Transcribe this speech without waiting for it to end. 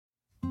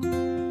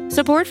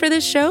Support for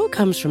this show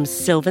comes from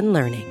Sylvan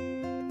Learning.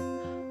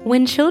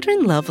 When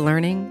children love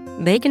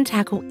learning, they can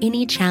tackle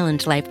any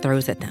challenge life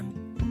throws at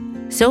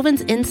them.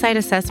 Sylvan's Insight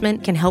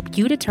Assessment can help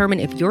you determine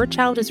if your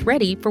child is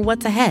ready for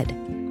what's ahead.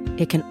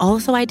 It can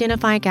also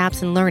identify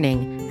gaps in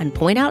learning and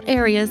point out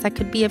areas that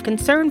could be of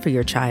concern for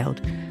your child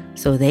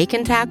so they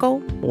can tackle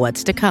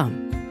what's to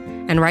come.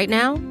 And right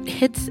now,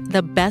 it's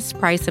the best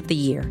price of the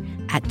year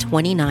at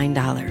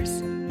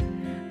 $29.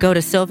 Go to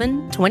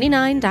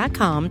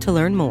sylvan29.com to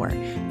learn more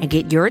and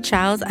get your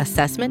child's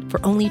assessment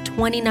for only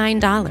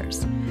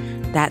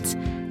 $29. That's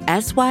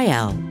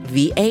SYLVAN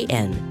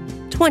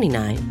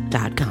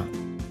 29.com.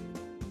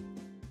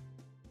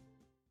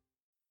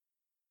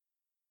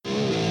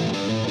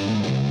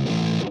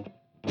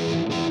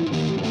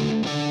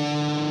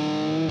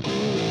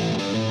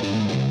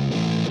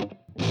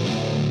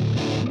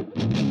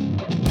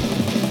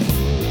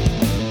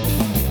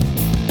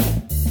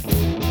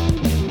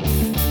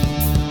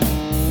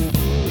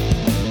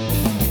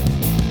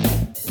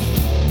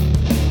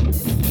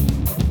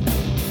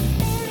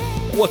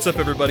 What's up,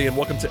 everybody, and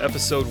welcome to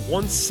episode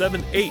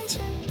 178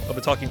 of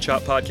the Talking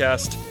Chop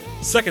podcast.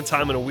 Second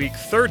time in a week,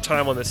 third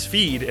time on this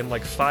feed in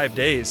like 5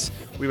 days.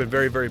 We've been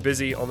very, very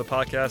busy on the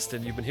podcast,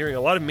 and you've been hearing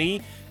a lot of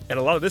me and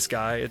a lot of this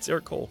guy. It's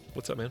Eric Cole.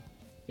 What's up, man?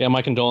 Yeah,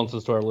 my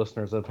condolences to our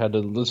listeners. I've had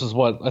to. This is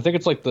what I think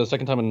it's like the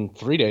second time in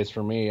 3 days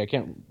for me. I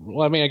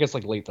guess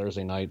like late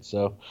Thursday night.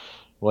 So,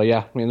 well,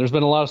 yeah. I mean, there's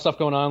been a lot of stuff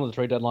going on with the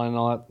trade deadline and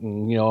all that,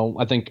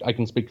 and I think I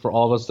can speak for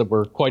all of us that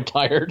we're quite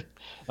tired.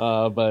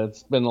 But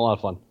it's been a lot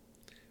of fun.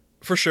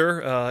 For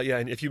sure. Yeah,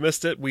 and if you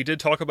missed it, we did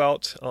talk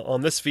about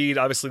on this feed.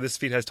 Obviously, this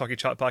feed has Talking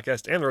Chop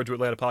podcast and the Road to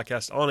Atlanta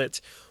podcast on it.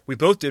 We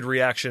both did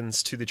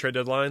reactions to the trade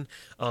deadline.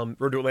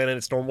 Road to Atlanta in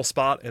its normal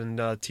spot, and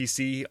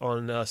TC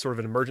on sort of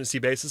an emergency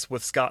basis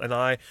with Scott and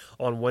I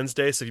on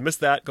Wednesday. So if you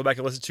missed that, go back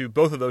and listen to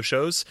both of those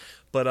shows.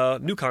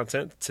 But new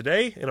content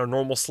today in our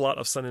normal slot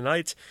of Sunday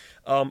night.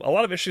 A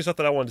lot of interesting stuff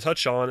that I wanted to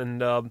touch on,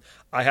 and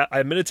I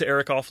admitted to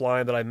Eric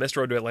offline that I missed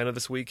Road to Atlanta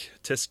this week.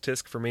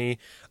 Tisk for me.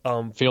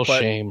 Feel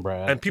shame,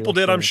 Brad. And people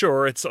did, I'm sure.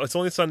 It's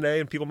only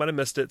Sunday, and people might have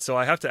missed it, so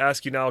I have to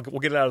ask you now.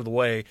 We'll get it out of the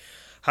way.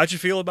 How'd you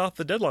feel about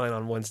the deadline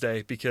on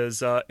Wednesday?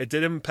 Because it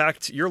did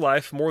impact your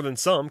life more than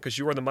some, because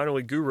you were the minor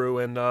league guru,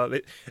 and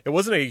it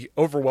wasn't a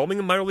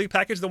overwhelming minor league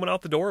package that went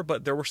out the door,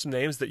 but there were some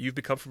names that you've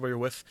become familiar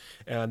with,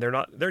 and they're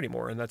not there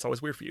anymore, and that's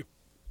always weird for you.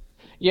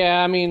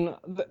 Yeah, I mean,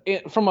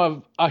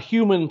 from a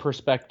human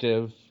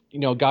perspective,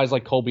 guys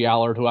like Colby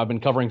Allard, who I've been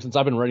covering since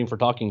I've been writing for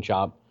Talking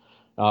Chop,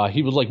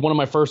 he was like one of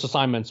my first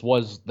assignments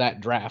was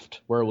that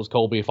draft where it was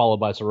Colby followed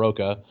by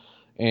Soroka.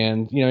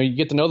 And, you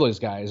get to know those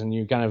guys and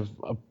you kind of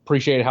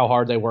appreciate how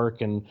hard they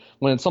work. And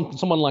when it's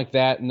someone like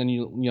that, and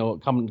then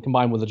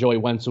combine with the Joey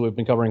Wentz, who we've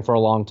been covering for a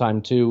long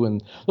time too.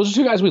 And those are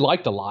two guys we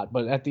liked a lot.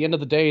 But at the end of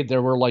the day,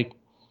 there were like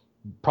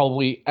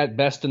probably at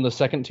best in the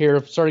second tier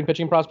of starting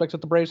pitching prospects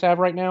that the Braves have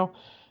right now.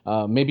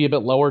 Maybe a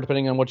bit lower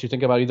depending on what you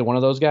think about either one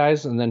of those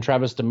guys. And then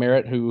Travis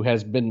Demeritte, who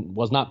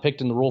was not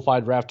picked in the Rule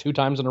 5 draft 2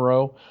 times in a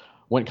row,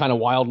 went kind of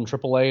wild in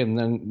AAA, and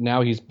then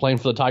now he's playing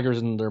for the Tigers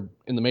in the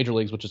major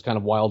leagues, which is kind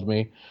of wild to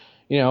me.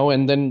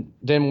 And then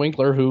Dan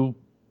Winkler, who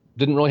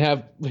didn't really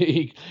have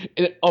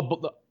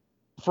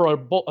for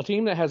a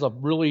team that has a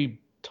really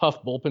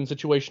tough bullpen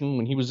situation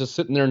when he was just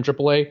sitting there in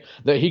AAA,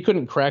 that he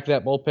couldn't crack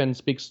that bullpen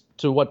speaks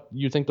to what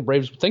you think the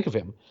Braves would think of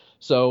him.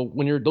 So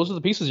when those are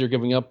the pieces you're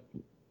giving up,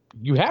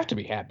 you have to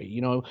be happy.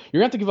 You're going to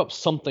have to give up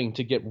something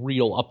to get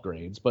real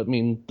upgrades. But, I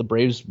mean, the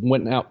Braves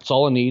went out,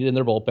 saw a need in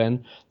their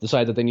bullpen,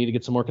 decided that they need to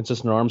get some more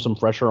consistent arms, some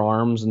fresher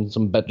arms, and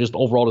just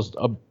overall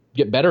to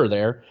get better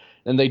there.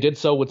 And they did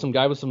so with some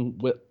guy with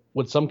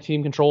some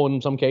team control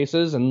in some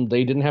cases, and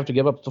they didn't have to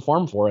give up the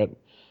farm for it.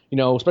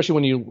 Especially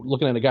when you're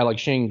looking at a guy like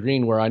Shane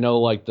Green, where I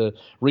know like the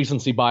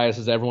recency bias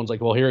is everyone's like,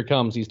 well, here it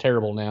comes. He's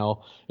terrible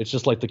now. It's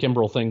just like the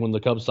Kimbrel thing when the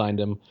Cubs signed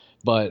him.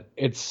 But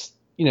it's,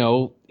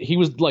 he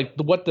was like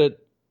what the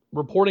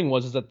reporting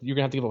was that you're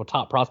gonna have to give up a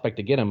top prospect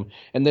to get him,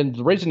 and then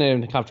the Rays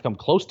didn't have to come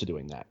close to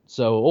doing that.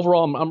 So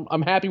overall,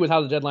 I'm happy with how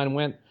the deadline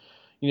went.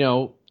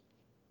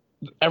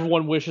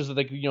 Everyone wishes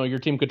that your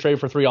team could trade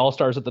for 3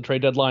 All-Stars at the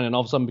trade deadline and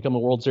all of a sudden become a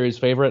World Series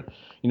favorite.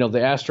 The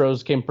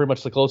Astros came pretty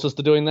much the closest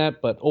to doing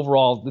that, but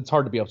overall, it's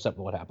hard to be upset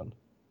with what happened.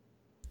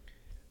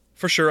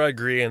 For sure, I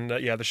agree, and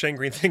the Shane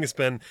Green thing has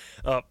been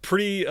it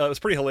was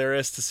pretty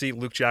hilarious to see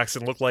Luke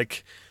Jackson look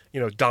like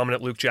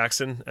dominant Luke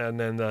Jackson, and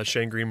then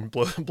Shane Green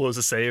blows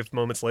a save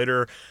moments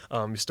later.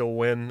 You still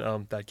win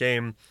that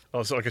game.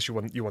 Oh, so I guess you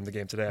won the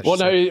game today.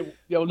 Well, it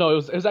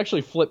was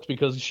actually flipped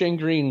because Shane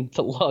Green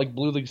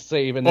blew the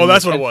save, and then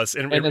that's what it was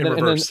in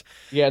reverse.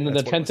 And then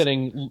the 10th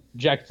inning,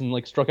 Jackson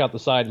struck out the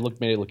side and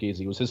made it look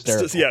easy. It was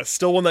hysterical.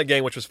 Still won that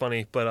game, which was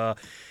funny, but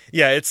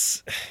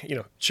it's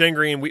Shane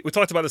Green. We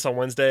talked about this on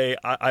Wednesday.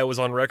 I was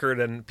on record,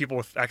 and people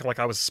were acting like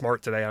I was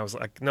smart today. I was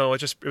like, no,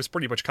 it was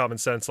pretty much common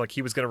sense. Like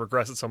he was going to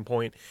regress at some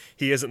point.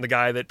 He isn't the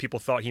guy that people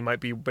thought he might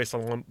be based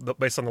on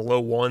the low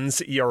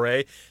ones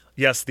ERA.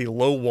 Yes, the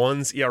low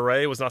ones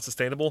ERA was not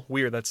sustainable.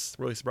 Weird. That's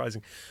really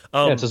surprising.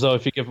 It's as though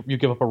if you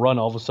give up a run,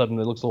 all of a sudden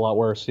it looks a lot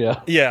worse. Yeah.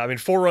 Yeah. I mean,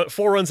 four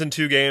runs in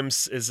 2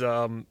 games is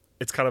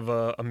it's kind of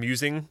a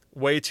amusing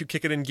way to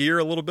kick it in gear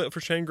a little bit for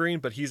Shane Green,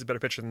 but he's a better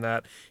pitcher than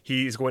that.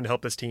 He's going to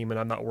help this team, and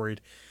I'm not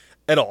worried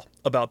at all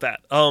about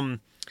that.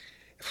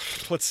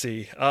 Let's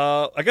see.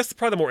 I guess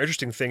probably the more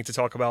interesting thing to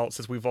talk about,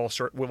 since we've all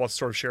sort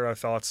of shared our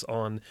thoughts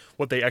on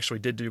what they actually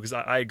did do, because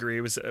I agree,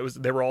 it was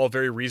they were all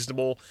very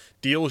reasonable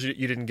deals.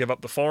 You didn't give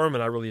up the farm,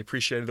 and I really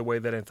appreciated the way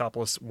that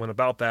Anthopoulos went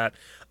about that.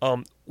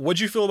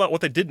 What'd you feel about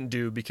what they didn't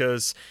do?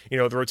 Because the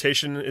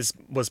rotation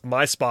was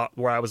my spot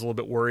where I was a little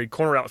bit worried.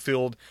 Corner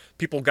outfield,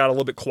 people got a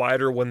little bit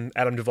quieter when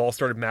Adam Duvall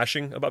started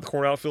mashing about the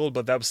corner outfield,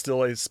 but that was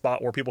still a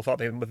spot where people thought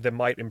they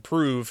might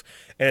improve.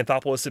 And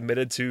Anthopoulos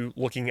admitted to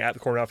looking at the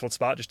corner outfield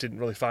spot, just didn't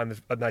really find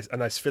a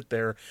nice fit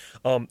there.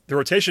 The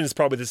rotation is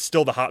probably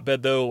still the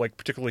hotbed though, like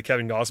particularly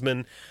Kevin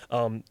Gausman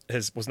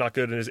was not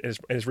good in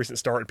his recent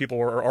start, and people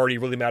are already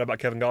really mad about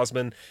Kevin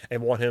Gausman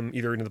and want him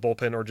either into the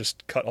bullpen or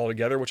just cut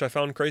altogether, which I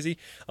found crazy.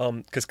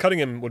 Because cutting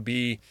him would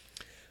be,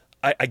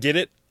 I get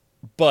it,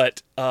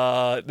 but they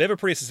have a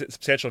pretty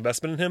substantial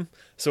investment in him,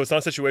 so it's not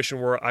a situation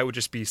where I would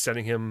just be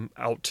sending him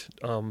out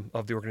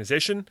of the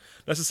organization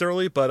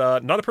necessarily,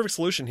 but not a perfect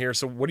solution here.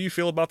 So what do you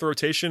feel about the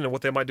rotation and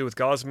what they might do with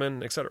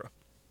Gausman, etc.?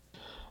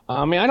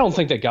 I mean, I don't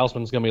think that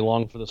Gausman's going to be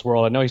long for this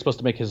world. I know he's supposed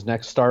to make his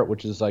next start,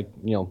 which is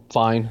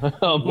fine.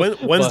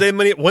 Wednesday,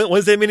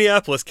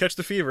 Minneapolis, catch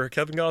the fever.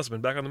 Kevin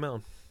Gausman back on the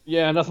mound.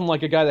 Yeah, nothing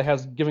like a guy that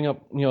has giving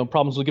up,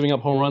 problems with giving up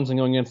home runs and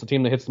going against the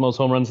team that hits the most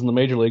home runs in the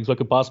major leagues. What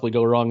could possibly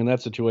go wrong in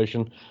that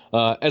situation?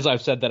 As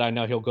I've said that, I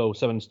know he'll go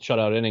 7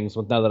 shutout innings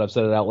now that I've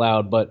said it out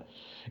loud, but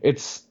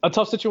it's a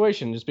tough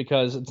situation just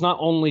because it's not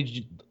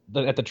only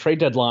that at the trade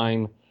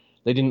deadline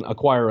they didn't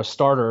acquire a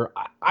starter.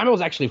 I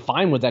was actually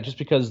fine with that just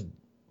because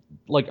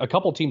a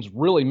couple teams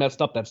really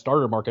messed up that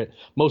starter market,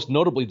 most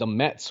notably the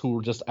Mets, who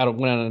were just went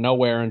out of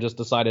nowhere and just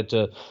decided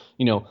to,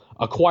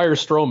 acquire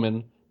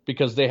Stroman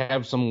because they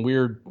have some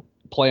weird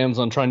plans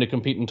on trying to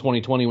compete in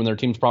 2020 when their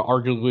team's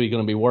arguably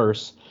going to be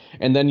worse.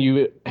 And then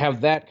you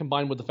have that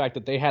combined with the fact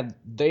that they had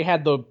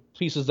the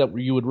pieces that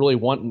you would really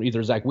want,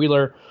 either Zach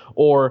Wheeler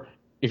or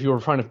if you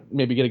were trying to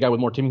maybe get a guy with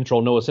more team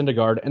control, Noah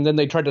Syndergaard. And then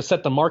they tried to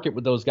set the market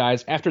with those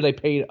guys after they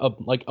paid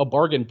a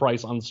bargain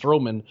price on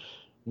Stroman,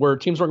 where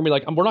teams were going to be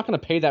like, we're not going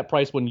to pay that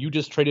price when you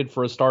just traded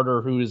for a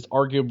starter who is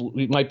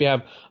arguably might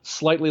have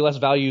slightly less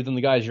value than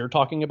the guys you're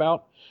talking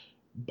about,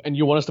 and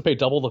you want us to pay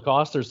double the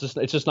cost. It's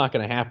just not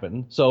going to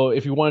happen. So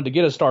if you wanted to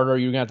get a starter,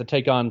 you're going to have to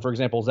take on, for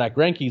example, Zach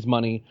Greinke's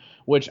money,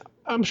 which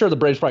I'm sure the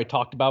Braves probably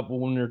talked about. But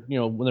when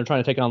they're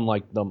trying to take on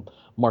the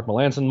Mark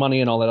Melancon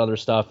money and all that other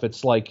stuff,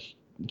 it's like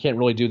you can't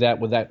really do that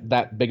with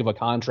that big of a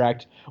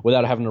contract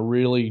without having to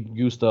really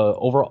use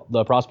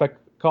the prospect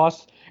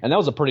costs. And that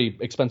was a pretty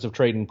expensive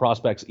trade in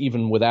prospects,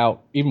 even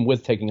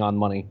with taking on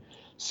money.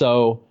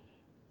 So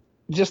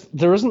just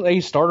there isn't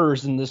any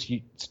starters in this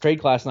trade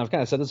class, and I've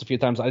kind of said this a few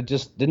times.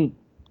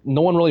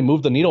 No one really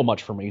moved the needle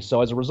much for me.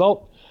 So as a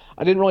result,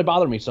 it didn't really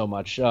bother me so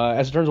much.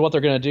 As in terms of what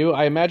they're going to do,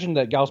 I imagine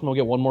that Gausman will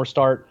get one more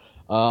start.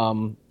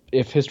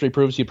 If history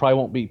proves, he probably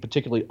won't be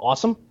particularly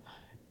awesome.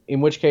 In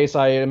which case,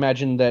 I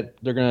imagine that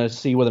they're going to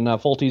see whether or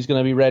not Fulte's going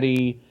to be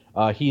ready.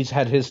 He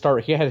had his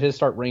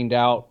start rained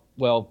out.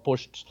 Well,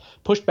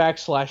 pushed back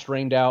 /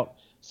 rained out.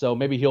 So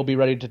maybe he'll be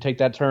ready to take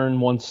that turn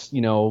once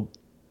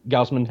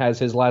Gausman has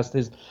his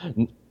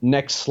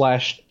next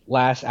 /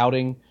 last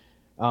outing.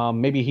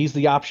 Maybe he's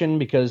the option,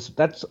 because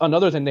that's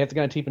another thing they have to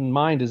kind of keep in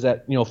mind is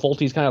that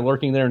Fulte's kind of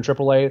lurking there in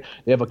AAA.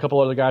 They have a couple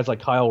other guys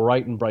like Kyle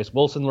Wright and Bryce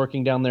Wilson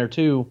lurking down there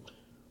too.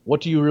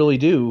 What do you really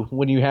do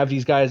when you have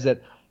these guys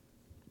that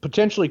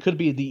potentially could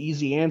be the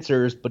easy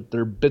answers, but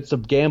they're bits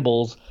of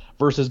gambles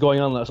versus going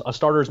on a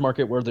starters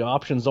market where the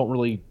options don't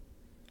really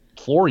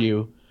floor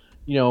you?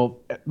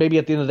 Maybe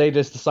at the end of the day,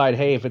 just decide,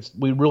 hey, if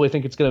we really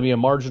think it's going to be a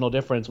marginal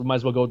difference, we might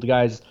as well go with the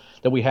guys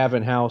that we have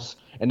in house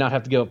and not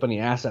have to give up any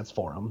assets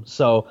for them.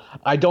 So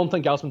I don't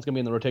think Gausman's going to be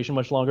in the rotation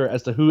much longer.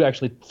 As to who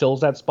actually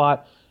fills that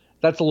spot,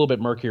 that's a little bit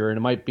murkier, and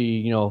it might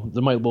be,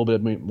 there might be a little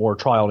bit more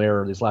trial and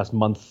error this last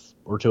month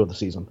or two of the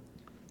season.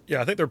 Yeah,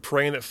 I think they're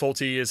praying that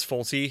Fulte is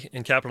Fulte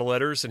in capital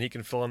letters and he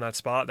can fill in that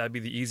spot. That'd be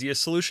the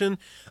easiest solution.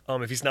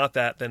 If he's not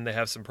that, then they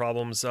have some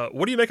problems.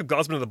 What do you make of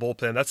Gausman in the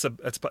bullpen? It's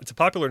a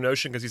popular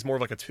notion because he's more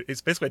of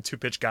he's basically a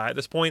two-pitch guy at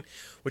this point,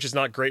 which is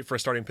not great for a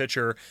starting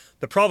pitcher.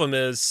 The problem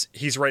is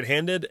he's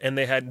right-handed, and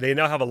they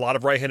now have a lot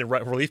of right-handed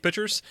relief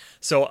pitchers.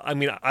 So, I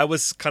mean, I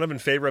was kind of in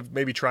favor of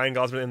maybe trying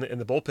Gausman in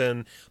the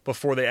bullpen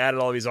before they added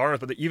all these arms,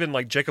 but even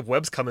like Jacob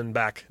Webb's coming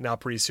back now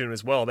pretty soon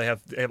as well. They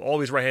have all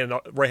these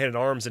right-handed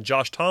arms, and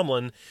Josh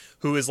Tomlin,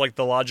 who is like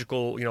the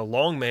logical,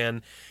 long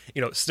man.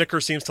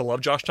 Snicker seems to love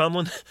Josh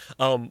Tomlin,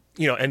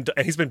 and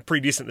he's been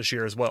pretty decent this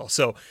year as well.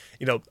 So,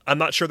 I'm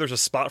not sure there's a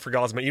spot for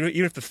Gausman.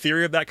 Even if the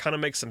theory of that kind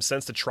of makes some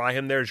sense to try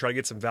him there to try to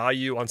get some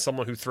value on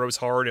someone who throws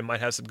hard and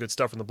might have some good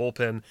stuff in the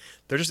bullpen,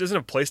 there just isn't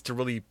a place to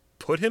really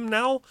put him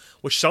now,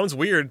 which sounds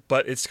weird,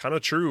 but it's kind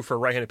of true for a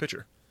right-handed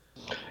pitcher.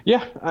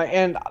 Yeah,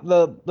 and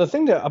the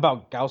thing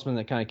about Gausman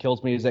that kind of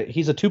kills me is that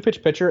he's a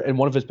two-pitch pitcher, and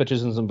one of his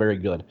pitches isn't very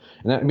good.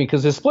 And that,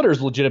 because his splitter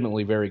is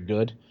legitimately very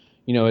good.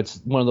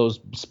 It's one of those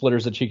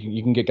splitters that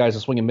you can get guys to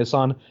swing and miss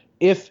on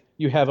if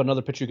you have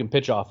another pitch you can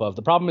pitch off of.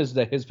 The problem is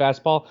that his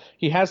fastball,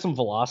 he has some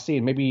velocity,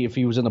 and maybe if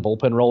he was in the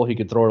bullpen role, he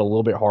could throw it a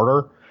little bit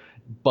harder,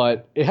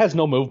 but it has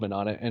no movement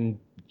on it. And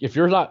if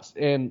you're not,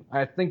 and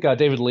I think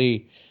David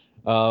Lee,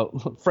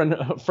 friend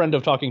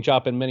of Talking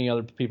Chop and many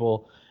other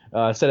people,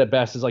 said it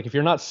best, is like, if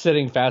you're not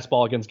sitting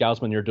fastball against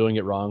Gausman, you're doing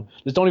it wrong.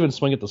 Just don't even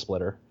swing at the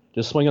splitter.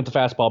 Just swing at the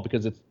fastball,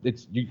 because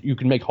you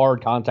can make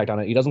hard contact on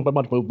it. He doesn't put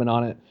much movement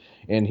on it,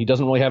 and he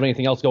doesn't really have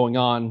anything else going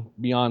on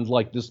beyond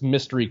like this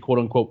mystery quote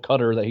unquote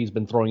cutter that he's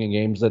been throwing in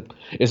games that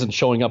isn't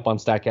showing up on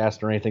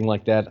Statcast or anything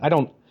like that.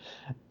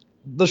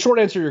 The short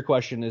answer to your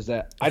question is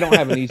that I don't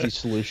have an easy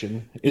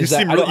solution. You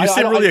seem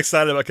really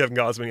excited about Kevin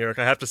Gausman, Eric.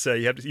 I have to say,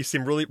 you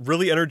seem really,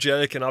 really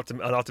energetic and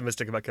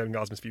optimistic about Kevin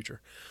Gausman's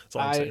future. That's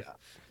all I'm saying.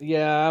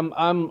 Yeah,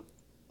 I'm.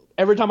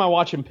 Every time I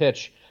watch him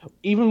pitch,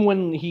 even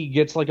when he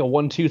gets like a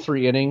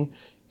 1-2-3 inning,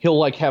 he'll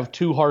like have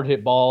 2 hard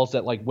hit balls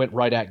that like went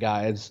right at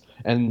guys,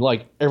 and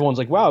like everyone's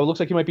like, "Wow, it looks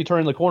like he might be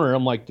turning the corner."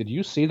 I'm like, "Did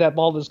you see that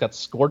ball that just got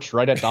scorched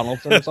right at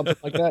Donaldson or something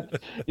like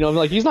that?"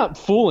 Like, he's not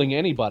fooling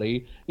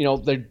anybody.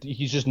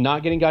 He's just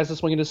not getting guys to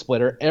swing at his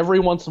splitter. Every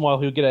once in a while,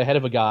 he'll get ahead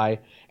of a guy,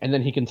 and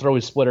then he can throw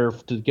his splitter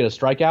to get a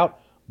strikeout.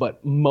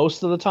 But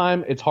most of the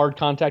time, it's hard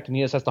contact, and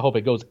he just has to hope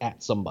it goes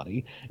at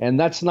somebody. And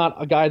that's not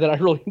a guy that I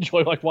really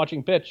enjoy like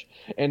watching pitch.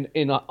 And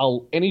in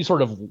any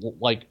sort of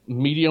like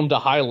medium to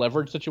high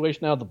leverage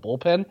situation out of the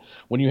bullpen,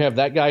 when you have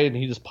that guy and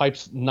he just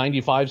pipes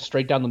 95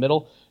 straight down the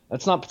middle,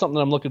 that's not something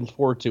that I'm looking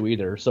forward to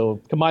either.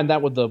 So combine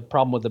that with the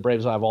problem with the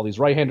Braves. I have all these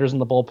right-handers in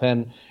the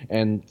bullpen,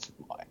 and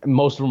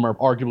most of them are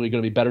arguably going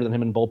to be better than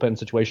him in bullpen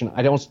situation.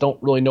 I don't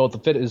really know what the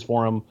fit is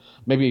for him,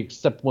 maybe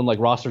except when like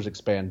rosters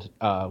expand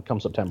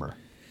come September.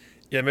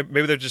 Yeah,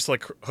 maybe they're just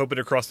like hoping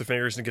to cross their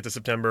fingers and get to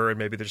September, and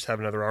maybe they just have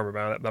another arm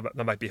around it.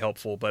 That might be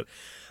helpful. But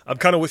I'm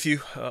kind of with you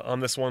on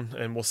this one,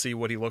 and we'll see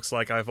what he looks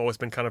like. I've always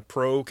been kind of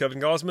pro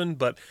Kevin Gausman,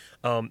 but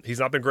he's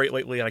not been great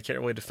lately, and I can't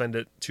really defend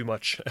it too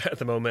much at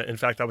the moment. In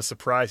fact, I was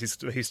surprised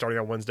he's starting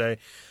on Wednesday.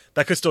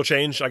 That could still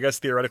change, I guess,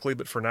 theoretically,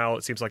 but for now,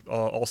 it seems like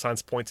all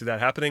signs point to that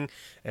happening,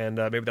 and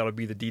maybe that'll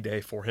be the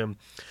D-Day for him.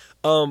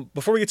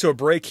 Before we get to a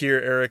break here,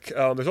 Eric,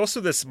 there's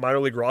also this minor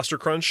league roster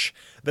crunch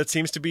that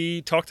seems to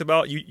be talked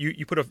about.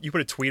 You put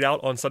a tweet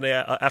out on Sunday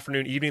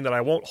afternoon, evening that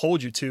I won't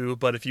hold you to,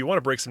 but if you want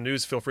to break some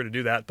news, feel free to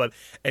do that. But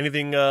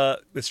anything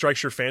that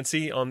strikes your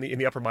fancy in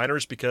the upper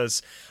minors,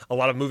 because a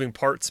lot of moving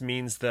parts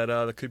means that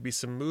there could be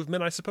some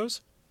movement, I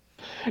suppose.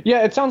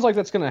 Yeah, it sounds like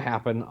that's going to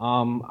happen.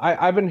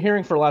 I've been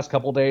hearing for the last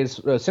couple of days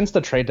since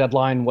the trade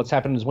deadline, what's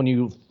happened is when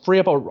you free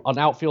up an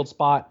outfield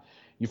spot,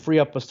 you free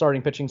up a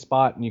starting pitching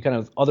spot, and you kind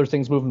of other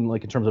things moving,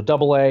 like in terms of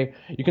AA,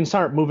 you can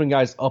start moving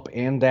guys up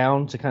and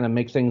down to kind of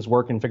make things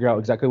work and figure out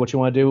exactly what you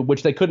want to do,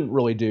 which they couldn't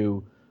really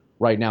do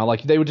right now.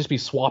 Like, they would just be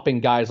swapping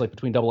guys like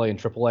between AA and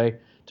AAA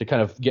to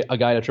kind of get a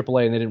guy to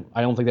AAA, and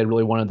I don't think they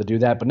really wanted to do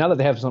that. But now that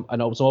they have some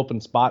open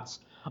spots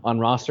on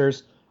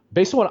rosters,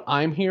 based on what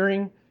I'm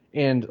hearing,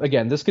 and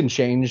again, this can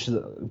change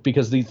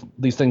because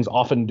these things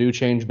often do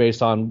change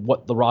based on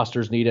what the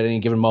rosters need at any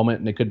given moment,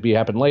 and it could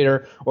happen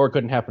later or it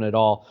couldn't happen at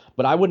all.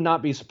 But I would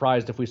not be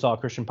surprised if we saw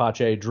Christian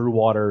Pache, Drew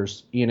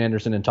Waters, Ian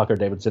Anderson, and Tucker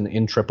Davidson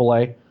in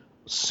AAA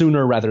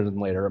sooner rather than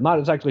later. I'm not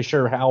exactly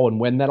sure how and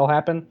when that'll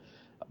happen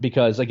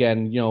because,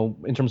 again,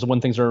 in terms of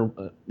when things are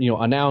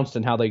announced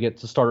and how they get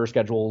to starter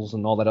schedules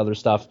and all that other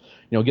stuff,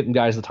 getting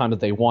guys the time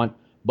that they want.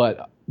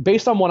 But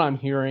based on what I'm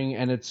hearing,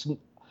 and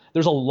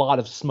there's a lot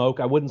of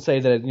smoke. I wouldn't say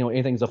that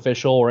anything's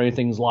official or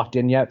anything's locked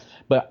in yet,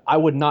 but I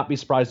would not be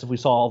surprised if we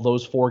saw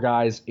those 4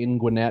 guys in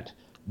Gwinnett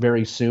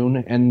very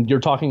soon. And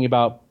you're talking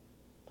about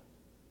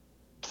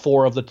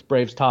 4 of the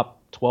Braves'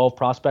 top 12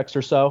 prospects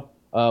or so,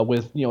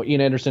 with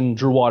Ian Anderson,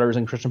 Drew Waters,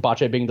 and Christian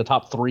Pache being the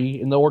top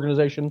 3 in the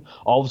organization,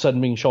 all of a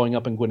sudden showing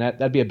up in Gwinnett.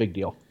 That'd be a big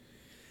deal.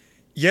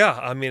 Yeah,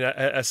 I mean,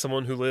 as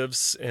someone who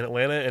lives in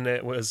Atlanta and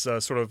it was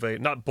sort of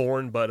not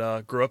born,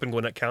 but grew up in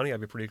Gwinnett County,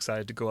 I'd be pretty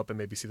excited to go up and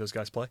maybe see those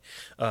guys play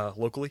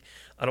locally.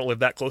 I don't live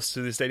that close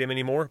to the stadium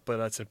anymore, but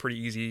that's a pretty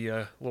easy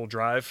little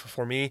drive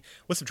for me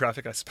with some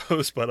traffic, I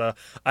suppose. But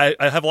I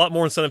have a lot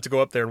more incentive to go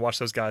up there and watch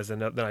those guys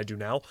than I do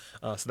now.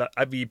 So that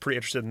I'd be pretty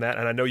interested in that.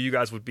 And I know you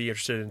guys would be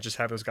interested in just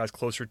having those guys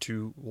closer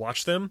to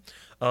watch them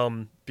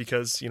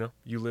because,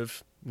 you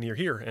live near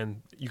here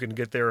and you can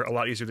get there a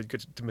lot easier than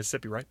get to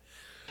Mississippi, right?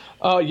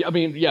 Yeah, I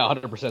mean, yeah,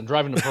 100%.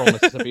 Driving to Pearl,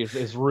 Mississippi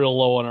is real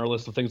low on our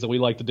list of things that we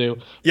like to do.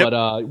 Yep.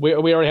 But we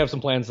already have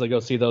some plans to go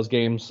see those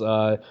games. It's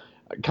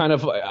one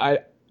of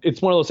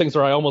those things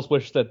where I almost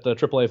wish that the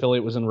AAA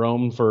affiliate was in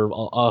Rome for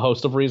a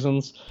host of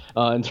reasons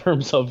in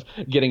terms of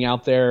getting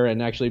out there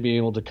and actually being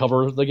able to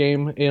cover the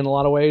game in a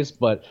lot of ways.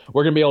 But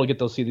we're going to be able to get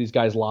to see these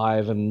guys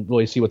live and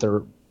really see what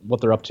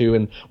they're up to.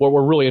 And what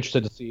we're really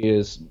interested to see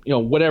is,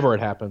 whatever it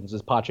happens,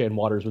 is Pache and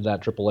Waters with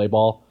that AAA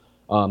ball.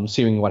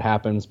 Seeing what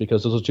happens,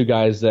 because those are 2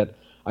 guys that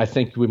I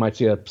think we might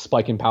see a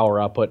spike in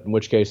power output, in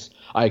which case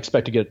I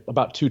expect to get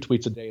about 2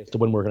 tweets a day as to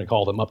when we're going to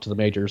call them up to the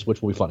majors,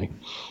 which will be funny.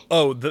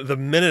 Oh, the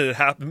minute it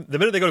happens, the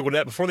minute they go to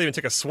Gwinnett, before they even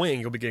take a swing,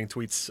 you'll be getting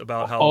tweets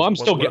about how. Oh, I'm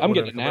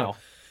getting it now.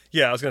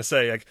 Yeah, I was gonna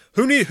say, like,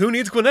 who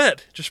needs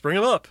Gwinnett? Just bring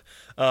him up,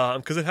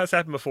 because it has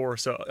happened before.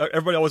 So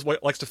everybody always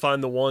likes to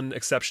find the one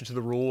exception to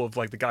the rule of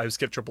like the guy who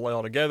skipped AAA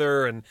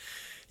altogether. And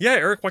yeah,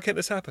 Eric, why can't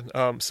this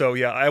happen? So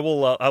yeah, I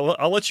will.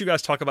 I'll let you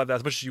guys talk about that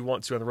as much as you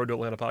want to on the Road to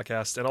Atlanta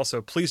podcast, and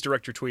also please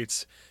direct your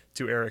tweets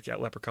to Eric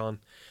at Leprechaun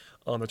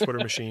on the Twitter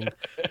machine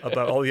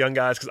about all the young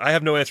guys, because I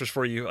have no answers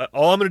for you.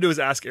 All I'm going to do is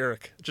ask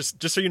Eric.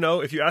 Just so you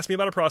know, if you ask me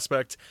about a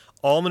prospect,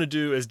 all I'm going to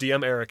do is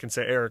DM Eric and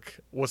say, Eric,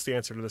 what's the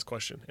answer to this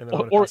question? And then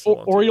I'm gonna pass it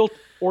along to you.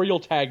 You'll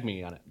tag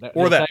me on it.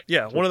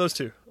 Yeah, one of those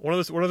two. One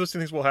of those two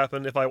things will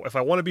happen. If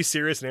I want to be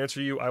serious and answer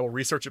you, I will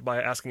research it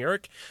by asking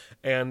Eric,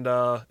 and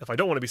if I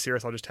don't want to be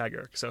serious, I'll just tag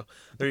Eric. So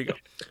there you go.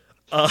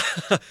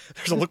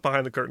 There's a look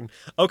behind the curtain.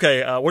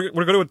 Okay, we're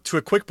going to go to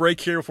a quick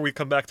break here before we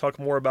come back, talk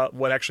more about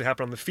what actually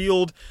happened on the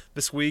field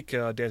this week,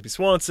 Dansby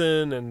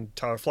Swanson and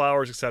Tyler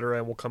Flowers, etc.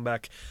 And we'll come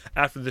back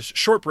after this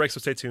short break,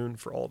 so stay tuned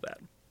for all of that.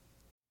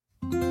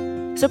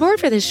 Support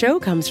for this show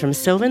comes from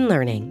Sylvan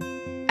Learning.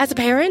 As a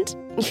parent,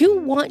 you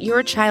want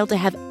your child to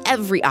have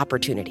every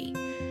opportunity,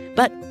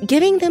 but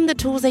giving them the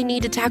tools they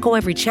need to tackle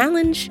every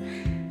challenge,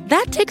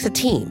 that takes a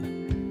team.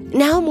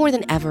 Now more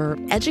than ever,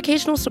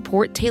 educational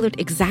support tailored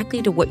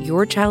exactly to what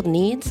your child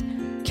needs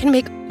can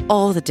make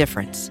all the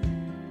difference.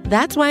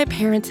 That's why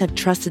parents have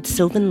trusted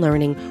Sylvan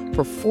Learning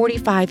for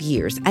 45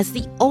 years as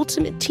the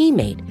ultimate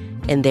teammate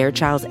in their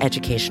child's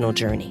educational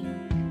journey,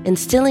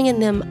 instilling in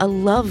them a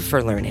love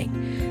for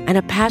learning and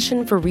a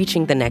passion for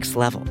reaching the next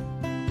level.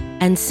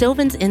 And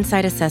Sylvan's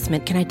Insight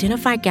Assessment can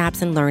identify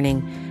gaps in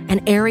learning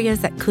and areas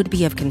that could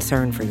be of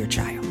concern for your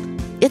child.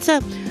 It's a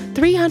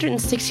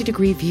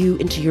 360-degree view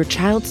into your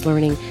child's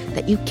learning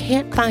that you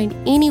can't find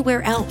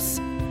anywhere else,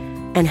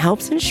 and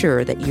helps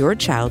ensure that your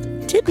child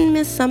didn't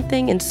miss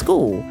something in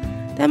school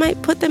that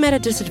might put them at a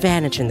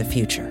disadvantage in the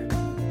future.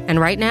 And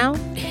right now,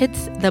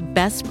 it's the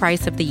best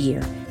price of the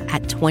year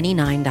at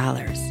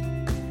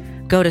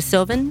 $29. Go to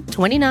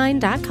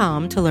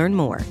sylvan29.com to learn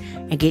more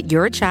and get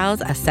your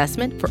child's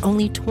assessment for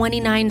only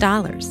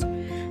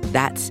 $29.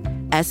 That's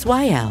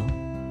SYLVAN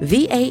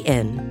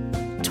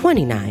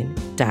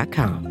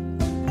 29.com.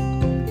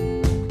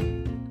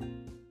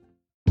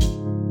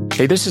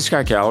 Hey, this is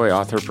Scott Galloway,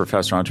 author,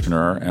 professor,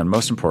 entrepreneur, and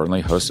most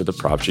importantly, host of the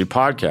Prop G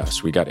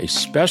podcast. We got a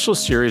special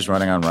series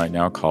running on right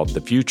now called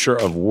The Future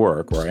of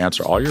Work, where I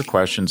answer all your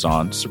questions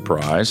on,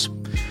 surprise,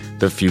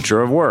 the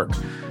future of work.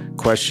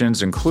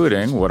 Questions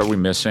including, what are we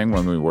missing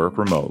when we work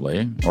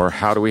remotely? Or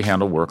how do we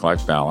handle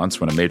work-life balance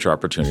when a major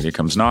opportunity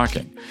comes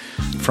knocking?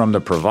 From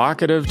the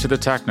provocative to the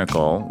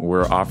technical,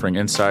 we're offering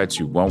insights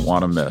you won't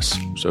want to miss.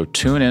 So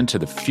tune in to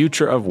The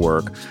Future of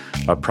Work,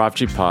 a Prop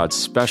G Pod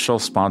special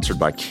sponsored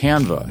by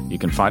Canva. You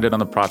can find it on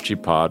the Prop G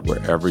Pod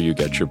wherever you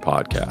get your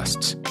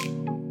podcasts.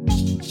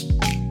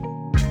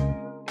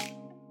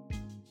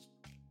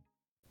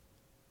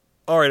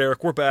 All right,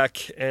 Eric, we're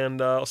back,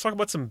 and let's talk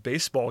about some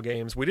baseball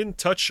games. We didn't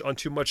touch on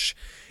too much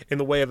in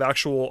the way of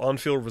actual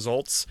on-field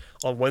results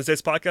on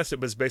Wednesday's podcast.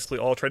 It was basically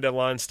all trade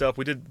deadline stuff.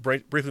 We did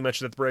briefly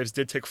mention that the Braves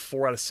did take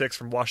 4 out of 6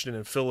 from Washington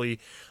and Philly.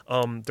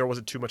 There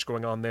wasn't too much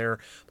going on there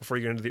before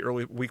you get into the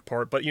early week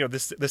part. But you know, the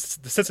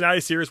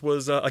Cincinnati series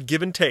was a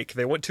give and take.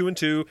 They went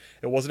 2-2.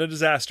 It wasn't a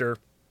disaster,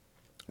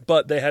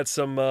 but they had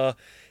some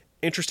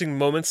interesting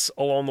moments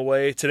along the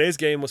way. Today's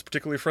game was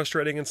particularly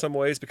frustrating in some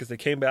ways because they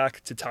came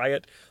back to tie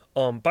it.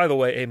 By the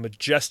way, a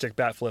majestic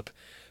bat flip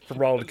from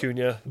Ronald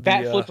Acuna.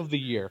 Bat flip of the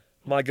year.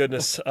 My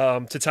goodness,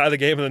 to tie the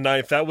game in the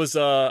ninth. That was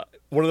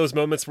one of those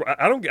moments where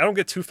I don't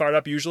get too fired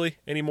up usually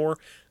anymore.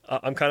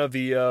 I'm kind of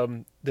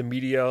the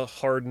media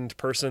hardened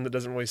person that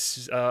doesn't really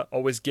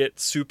always get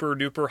super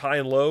duper high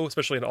and low,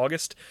 especially in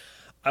August.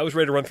 I was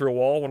ready to run through a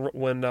wall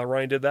when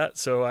Ryan did that,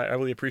 so I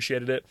really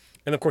appreciated it.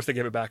 And of course, they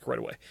gave it back right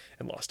away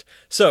and lost.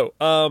 So,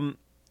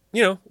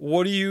 you know,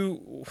 what do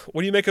you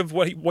make of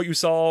what you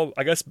saw?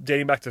 I guess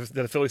dating back to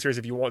the Philly series,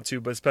 if you want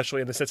to, but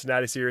especially in the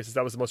Cincinnati series, since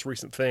that was the most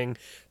recent thing.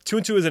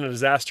 2-2 isn't a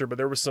disaster, but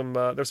there was some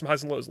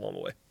highs and lows along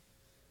the way.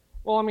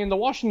 Well, I mean, the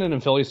Washington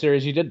and Philly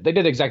series, they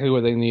did exactly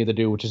what they needed to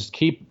do, which is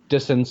keep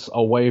distance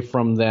away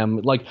from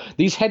them. Like,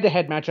 these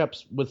head-to-head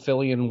matchups with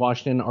Philly and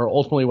Washington are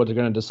ultimately what they're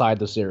going to decide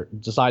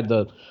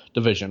the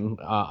division.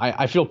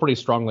 I feel pretty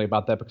strongly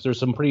about that because there's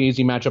some pretty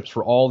easy matchups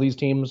for all these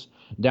teams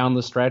down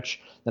the stretch,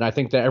 and I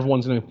think that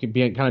everyone's going to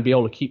be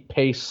able to keep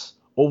pace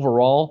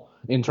overall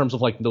in terms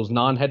of like those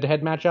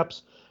non-head-to-head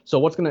matchups. So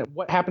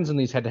what happens in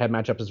these head-to-head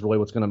matchups is really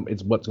what's going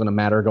to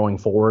matter going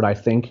forward, I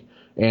think.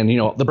 And, you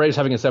know, the Braves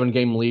having a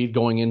 7-game lead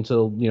going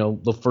into, you know,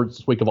 the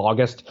first week of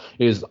August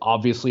is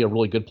obviously a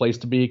really good place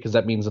to be because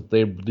that means that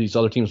these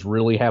other teams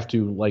really have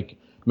to, like,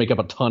 make up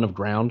a ton of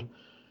ground.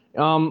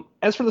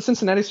 As for the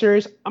Cincinnati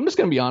series, I'm just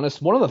going to be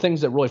honest. One of the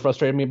things that really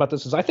frustrated me about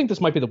this is I think this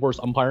might be the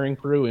worst umpiring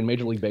crew in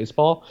Major League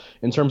Baseball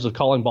in terms of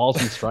calling balls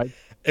and strikes.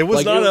 It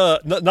was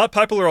not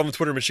popular on the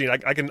Twitter machine.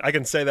 I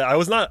can say that I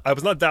was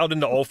not dialed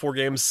into all 4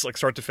 games like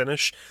start to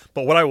finish,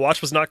 but what I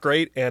watched was not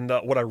great, and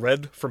what I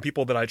read from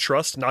people that I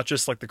trust, not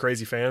just like the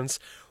crazy fans,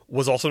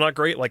 was also not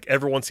great. Like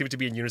everyone seemed to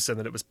be in unison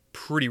that it was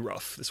pretty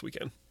rough this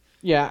weekend.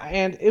 Yeah,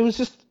 and it was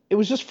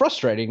just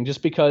frustrating,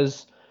 just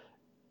because.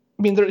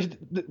 I mean,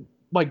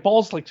 like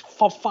balls like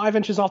 5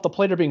 inches off the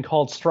plate are being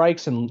called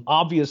strikes, and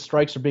obvious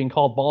strikes are being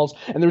called balls,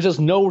 and there's just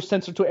no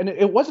sense to it. And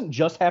it wasn't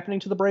just happening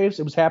to the Braves;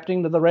 it was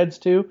happening to the Reds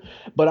too.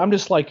 But I'm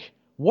just like,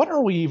 what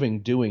are we even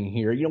doing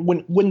here? You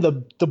know, when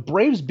the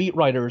Braves beat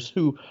writers,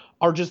 who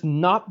are just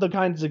not the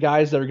kinds of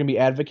guys that are going to be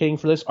advocating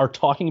for this, are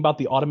talking about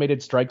the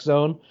automated strike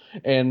zone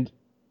and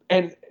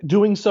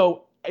doing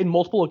so in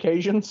multiple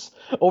occasions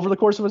over the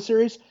course of a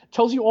series,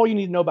 tells you all you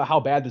need to know about how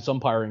bad this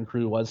umpiring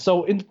crew was.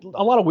 So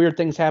a lot of weird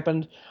things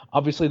happened.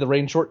 Obviously, the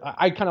rain short.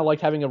 I kind of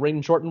liked having a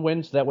rain shortened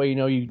win, so that way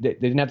they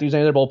didn't have to use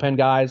any of their bullpen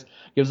guys.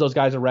 Gives those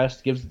guys a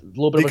rest. Gives a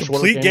little bit of a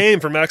shorter complete game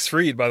for Max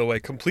Fried, by the way.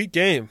 Complete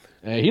game.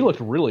 He looked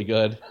really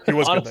good. He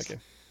was good in that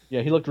game.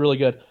 Yeah, he looked really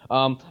good.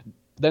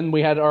 Then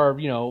we had our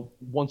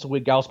once a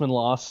week Gaussman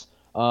loss.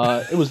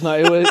 It was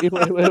nice.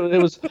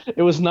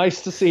 It was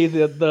nice to see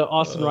the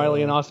Austin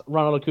Riley and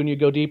Ronald Acuna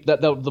go deep.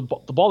 That the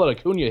ball that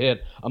Acuna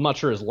hit, I'm not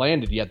sure has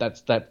landed yet.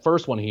 That's that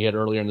first one he hit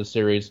earlier in the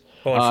series.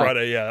 Oh, on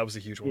Friday, yeah, that was a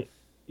huge one.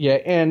 Yeah,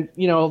 and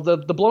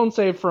the blown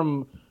save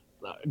from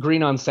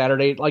Green on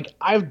Saturday, like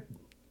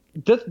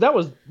that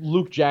was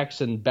Luke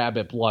Jackson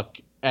BABIP luck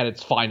at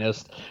its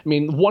finest. I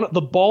mean,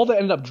 the ball that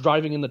ended up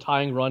driving in the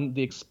tying run,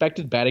 the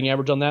expected batting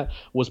average on that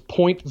was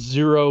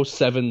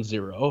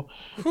 .070.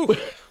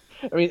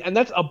 I mean, and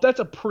that's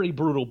a pretty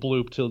brutal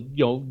bloop to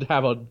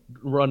have a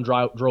run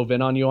drove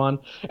in on you on.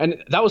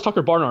 And that was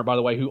Tucker Barnhart, by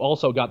the way, who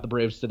also got the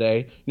Braves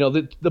today.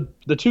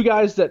 The two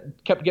guys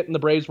that kept getting the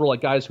Braves were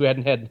like guys who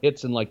hadn't had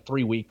hits in like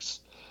 3 weeks.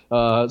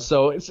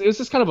 So it's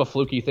just kind of a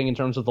fluky thing in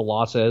terms of the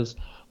losses.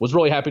 Was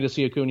really happy to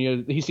see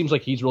Acuna. He seems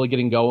like he's really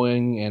getting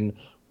going, and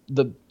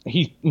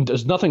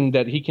there's nothing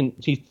that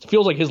he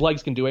feels like his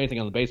legs can do anything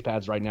on the base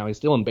pads right now. He's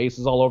stealing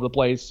bases all over the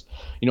place,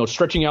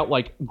 stretching out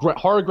like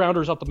hard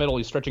grounders up the middle.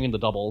 He's stretching into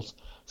doubles.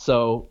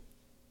 So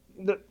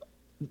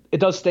it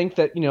does stink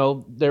that,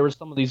 there was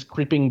some of these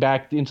creeping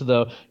back into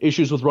the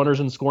issues with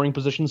runners in scoring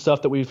position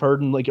stuff that we've heard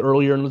in like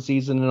earlier in the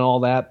season and all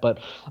that. But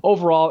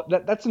overall,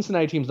 that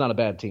Cincinnati team's not a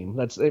bad team.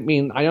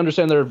 I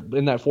understand they're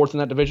in that fourth in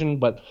that division,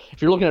 but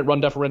if you're looking at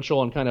run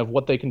differential and kind of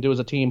what they can do as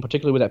a team,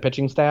 particularly with that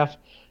pitching staff,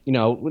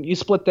 when you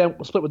split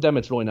with them,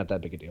 it's really not that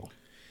big a deal.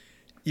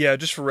 Yeah,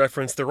 just for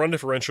reference, the run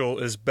differential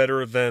is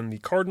better than the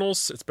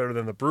Cardinals. It's better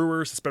than the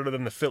Brewers. It's better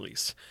than the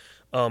Phillies.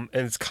 And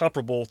it's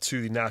comparable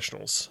to the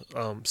Nationals.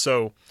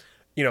 So,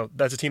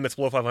 that's a team that's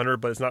below 500,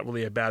 but it's not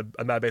really a bad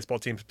baseball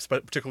team,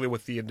 particularly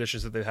with the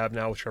additions that they have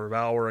now with Trevor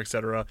Bauer, et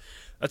cetera.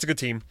 That's a good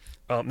team.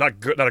 Not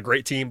a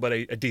great team, but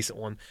a decent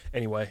one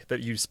anyway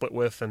that you split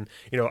with. And,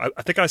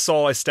 I think I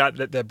saw a stat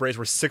that Braves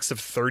were 6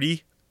 of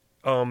 30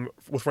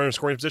 with runner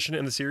scoring position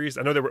in the series.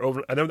 I know they were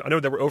over. I know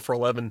they were 0 for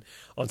 11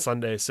 on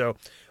Sunday. So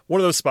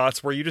one of those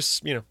spots where you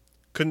just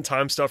couldn't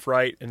time stuff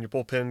right, and your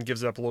bullpen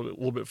gives it up a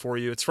little bit for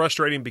you. It's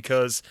frustrating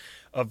because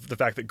of the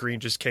fact that Green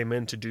just came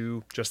in to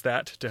do just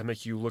that, to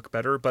make you look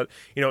better. But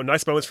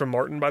nice moments from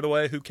Martin, by the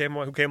way, who came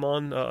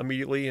on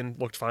immediately and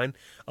looked fine.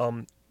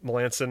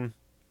 Melanson,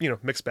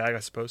 mixed bag, I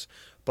suppose.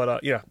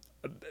 But yeah.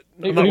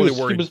 I'm not really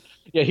worried.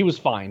 He was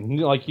fine.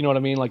 Like, you know what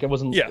I mean? Like, it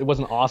wasn't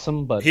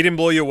awesome, but he didn't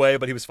blow you away,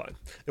 but he was fine.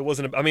 It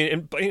wasn't. I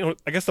mean,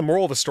 I guess the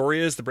moral of the story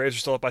is the Braves are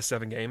still up by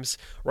 7 games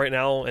right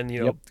now,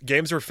 and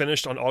games were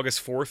finished on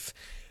August 4th.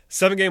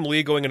 7-game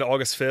lead going into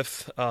August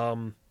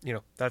 5th.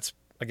 That's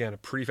again a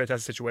pretty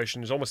fantastic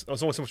situation. There's only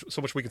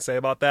so much we can say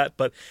about that,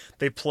 but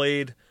they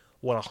played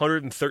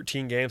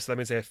 113 games, so that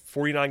means they have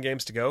 49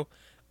 games to go,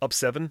 up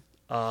 7.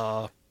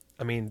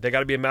 I mean, they got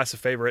to be a massive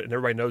favorite, and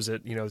everybody knows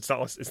it.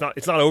 It's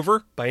not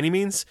over by any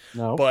means.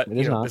 No, but it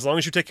is not. As long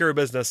as you take care of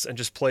business and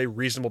just play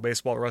reasonable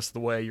baseball the rest of the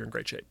way, you're in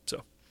great shape.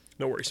 So,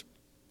 no worries.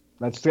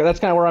 That's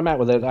kind of where I'm at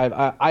with it.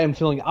 I am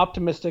feeling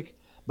optimistic,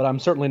 but I'm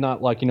certainly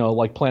not like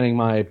planning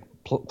my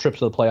trips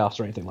to the playoffs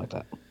or anything like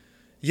that.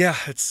 Yeah,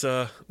 that's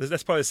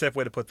probably a safe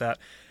way to put that.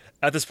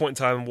 At this point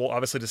in time, we'll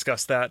obviously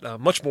discuss that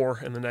much more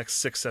in the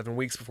next 6-7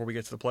 weeks before we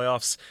get to the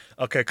playoffs.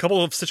 Okay, a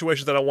couple of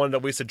situations that I wanted to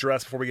at least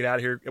address before we get out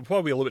of here. It'll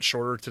probably be a little bit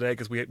shorter today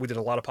because we did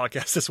a lot of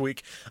podcasts this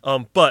week.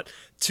 But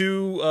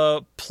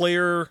 2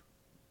 player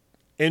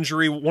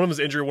injury, one of them was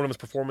injury, one of them was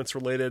performance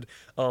related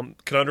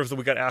conundrums that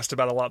we got asked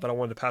about a lot that I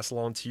wanted to pass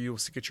along to you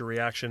to get your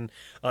reaction.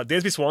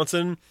 Dansby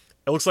Swanson,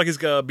 it looks like he's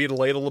going to be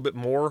delayed a little bit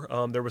more.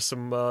 There was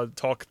some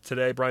talk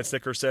today. Brian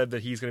Snitker said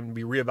that he's going to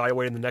be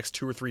reevaluated in the next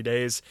 2 or 3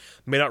 days.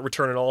 May not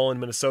return at all in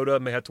Minnesota.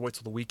 May have to wait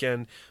till the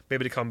weekend,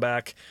 maybe to come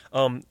back.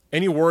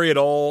 Any worry at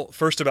all,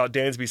 first, about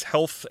Dansby's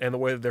health and the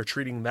way that they're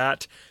treating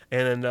that?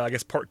 And then I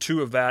guess part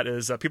 2 of that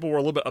is people were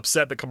a little bit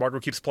upset that Camargo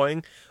keeps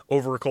playing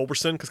over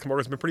Culberson because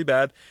Camargo's been pretty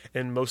bad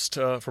for most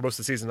of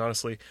the season,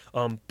 honestly.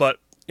 But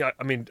yeah,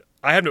 I mean,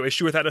 I have no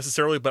issue with that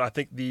necessarily, but I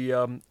think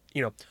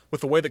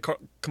with the way that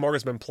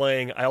Camargo's been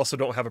playing, I also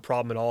don't have a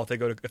problem at all if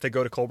they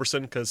go to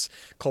Culberson, because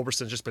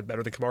Culberson's just been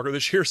better than Camargo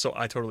this year, so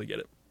I totally get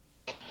it.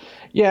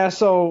 Yeah,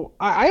 so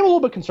I am a little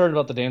bit concerned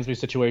about the Dansby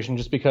situation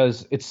just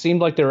because it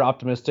seemed like they were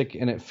optimistic,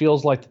 and it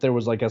feels like there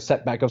was like a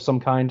setback of some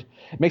kind.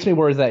 It makes me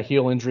worry that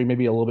heel injury may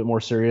be a little bit more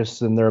serious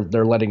than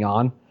they're letting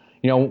on.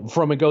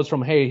 It goes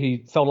from, hey,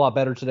 he felt a lot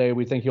better today,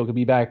 we think he'll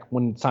be back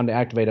when it's time to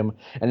activate him,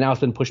 and now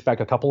it's been pushed back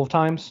a couple of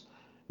times.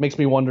 makes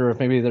me wonder if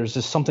maybe there's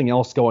just something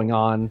else going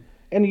on.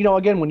 And,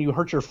 again, when you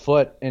hurt your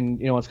foot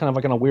and, it's kind of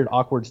like on a weird,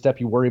 awkward step,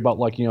 you worry about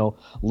like,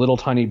 little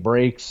tiny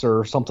breaks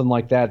or something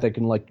like that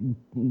can like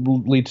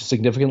lead to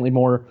significantly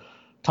more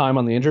time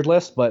on the injured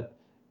list. But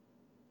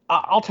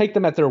I'll take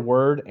them at their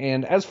word.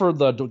 And as for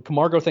the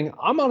Camargo thing,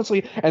 I'm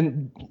honestly,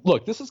 and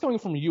look, this is coming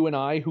from you and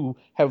I who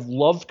have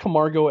loved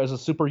Camargo as a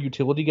super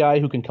utility guy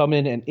who can come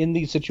in and in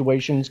these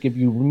situations give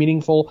you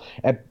meaningful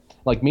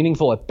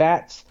at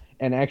bats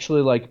and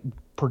actually like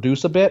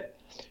produce a bit.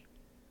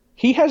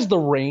 He has the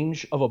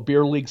range of a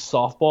beer league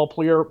softball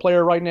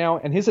player right now,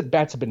 and his at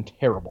bats have been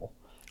terrible.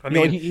 I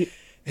mean,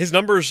 his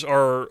numbers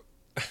are.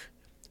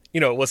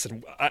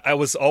 Listen, I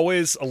was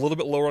always a little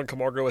bit lower on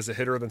Camargo as a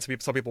hitter than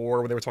some people were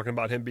when they were talking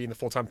about him being the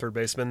full-time third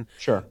baseman.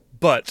 Sure,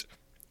 but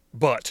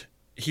I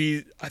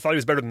thought he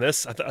was better than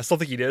this. I still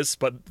think he is,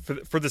 but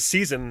for the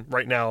season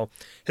right now,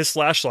 his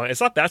slash line,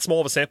 it's not that small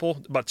of a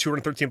sample. About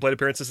 213 plate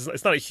appearances.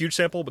 It's not a huge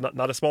sample, but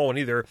not a small one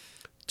either.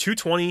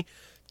 220.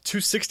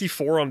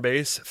 264 on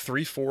base,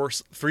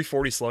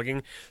 340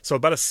 slugging, so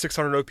about a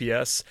 600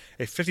 OPS,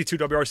 a 52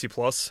 WRC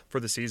plus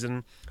for the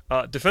season.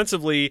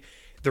 Defensively,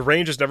 the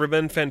range has never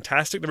been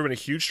fantastic, never been a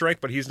huge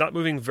strike, but he's not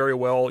moving very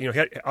well. He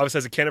obviously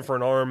has a cannon for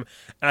an arm,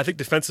 and I think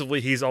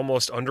defensively he's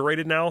almost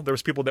underrated now. There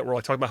was people that were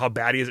like talking about how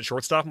bad he is at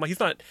shortstop. I'm like,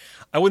 he's not.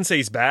 I wouldn't say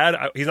he's bad.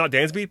 He's not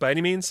Dansby by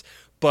any means,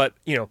 but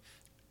the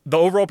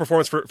overall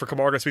performance for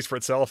Camargo speaks for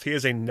itself. He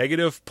is a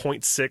negative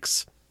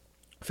 .6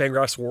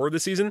 Fangraphs WAR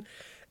this season.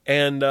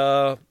 And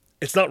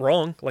it's not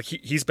wrong. Like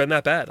he's been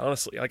that bad,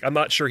 honestly. Like I'm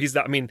not sure he's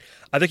that. I mean,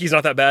 I think he's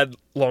not that bad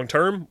long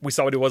term. We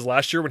saw what he was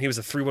last year when he was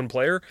a 3-1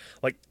 player.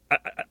 Like I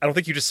don't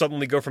think you just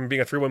suddenly go from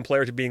being a 3-1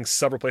 player to being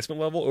sub replacement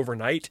level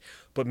overnight.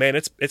 But man,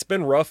 it's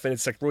been rough and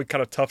it's like really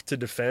kind of tough to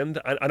defend.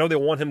 I know they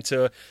want him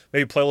to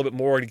maybe play a little bit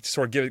more and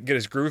sort of get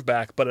his groove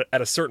back, but at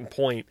a certain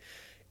point,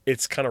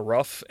 it's kind of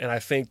rough. And I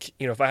think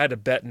if I had to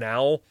bet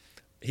now,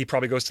 he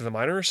probably goes to the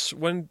minors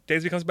when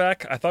Dansby comes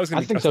back. I thought it was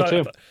going to be. I think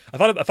so too. I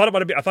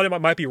thought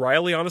it might be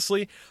Riley,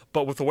 honestly.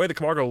 But with the way the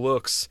Camargo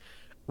looks,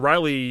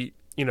 Riley,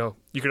 you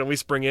can at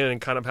least bring in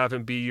and kind of have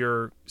him be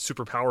your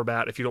super power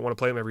bat if you don't want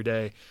to play him every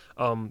day.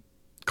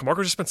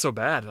 Camargo's just been so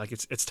bad. Like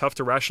it's tough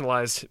to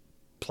rationalize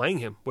playing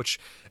him, which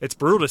it's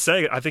brutal to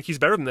say. I think he's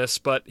better than this,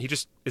 but he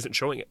just isn't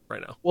showing it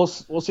right now. Well,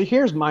 see,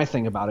 here's my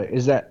thing about it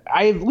is that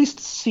I at least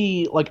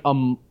see like a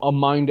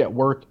mind at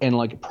work and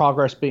like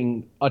progress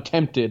being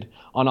attempted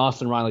on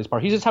Austin Riley's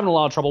part. He's just having a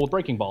lot of trouble with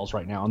breaking balls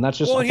right now, and that's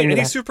just. Well,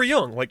 he's super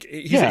young. Like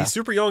he's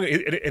super young,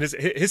 and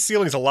his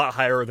ceiling is a lot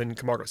higher than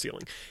Camargo's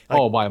ceiling.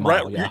 Like, by a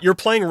mile. Yeah. You're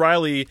playing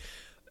Riley,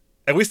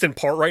 at least in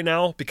part right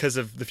now, because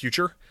of the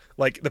future.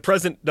 Like the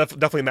present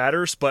definitely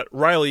matters, but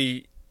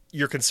Riley,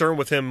 your concern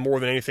with him more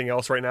than anything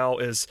else right now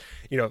is,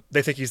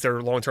 they think he's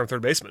their long-term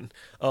third baseman.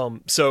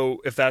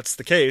 So if that's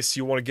the case,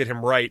 you want to get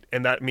him right,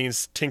 and that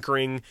means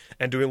tinkering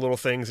and doing little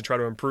things and try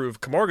to improve.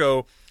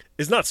 Camargo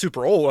is not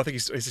super old. I think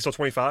he's still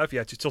 25.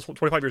 Yeah, he's still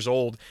 25 years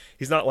old.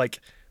 He's not like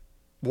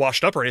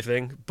washed up or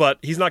anything, but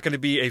he's not going to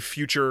be a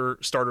future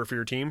starter for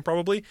your team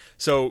probably.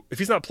 So if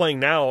he's not playing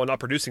now and not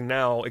producing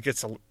now, it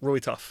gets really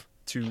tough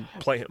to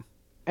play him.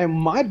 And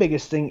my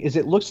biggest thing is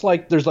it looks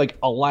like there's like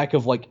a lack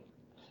of like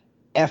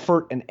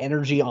effort and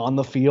energy on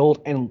the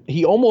field, and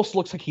he almost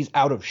looks like he's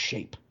out of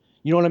shape.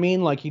 You know what I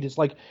mean? Like it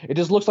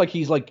just looks like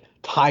he's like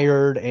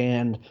tired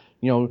and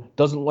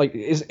doesn't like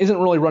isn't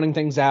really running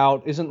things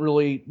out, isn't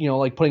really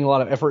like putting a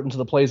lot of effort into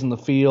the plays in the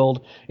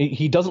field.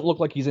 He doesn't look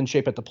like he's in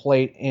shape at the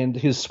plate, and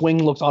his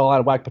swing looks all out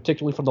of whack,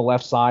 particularly from the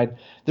left side.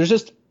 There's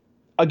just,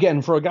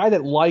 again, for a guy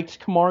that liked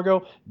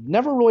Camargo,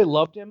 never really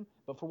loved him,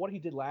 but for what he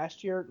did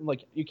last year,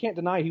 like you can't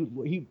deny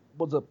he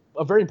was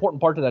a very important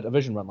part of that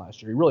division run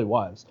last year. He really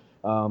was.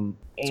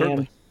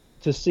 And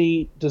to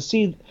see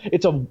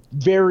it's a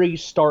very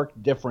stark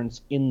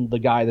difference in the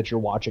guy that you're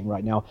watching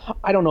right now.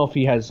 I don't know if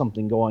he has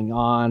something going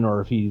on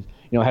or if he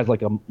has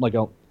like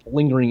a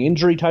lingering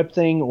injury type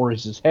thing, or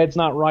is his head's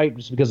not right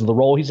just because of the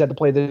role he's had to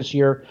play this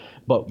year.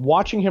 But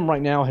watching him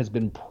right now has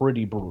been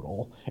pretty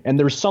brutal, and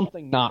there's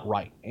something not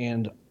right.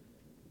 And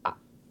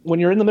when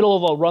you're in the middle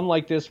of a run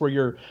like this where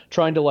you're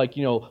trying to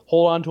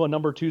hold on to a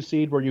number 2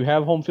 seed where you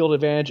have home field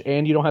advantage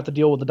and you don't have to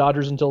deal with the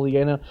Dodgers until the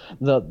end of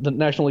the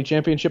National League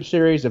Championship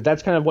Series, if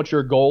that's kind of what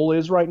your goal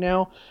is right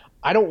now,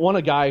 I don't want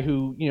a guy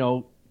who,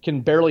 can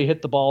barely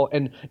hit the ball,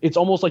 and it's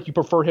almost like you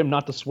prefer him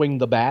not to swing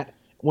the bat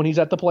when he's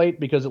at the plate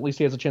because at least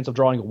he has a chance of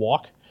drawing a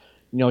walk.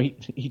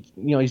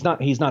 He's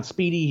not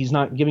speedy, he's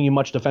not giving you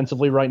much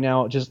defensively right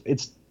now.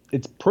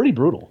 It's pretty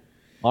brutal,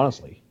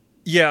 honestly.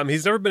 Yeah, I mean,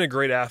 he's never been a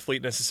great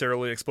athlete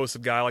necessarily,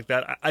 explosive guy like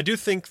that. I do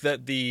think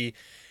that the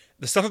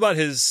stuff about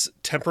his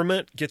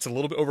temperament gets a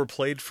little bit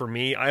overplayed for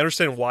me. I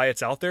understand why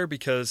it's out there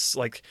because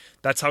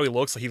that's how he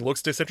looks. Like, he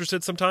looks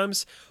disinterested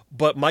sometimes,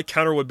 but my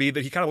counter would be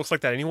that he kind of looks like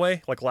that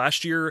anyway. Like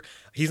last year,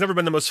 he's never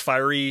been the most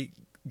fiery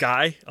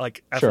guy,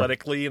 like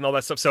athletically and all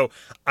that stuff. So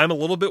I'm a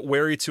little bit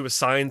wary to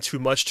assign too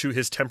much to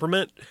his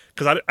temperament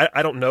because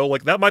I don't know.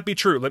 Like, that might be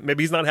true.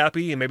 Maybe he's not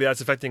happy and maybe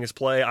that's affecting his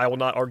play. I will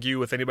not argue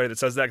with anybody that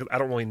says that because I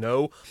don't really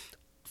know.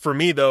 For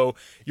me, though,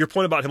 your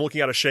point about him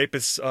looking out of shape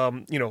is,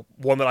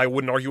 one that I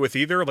wouldn't argue with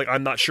either. Like,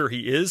 I'm not sure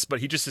he is, but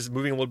he just is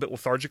moving a little bit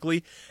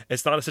lethargically.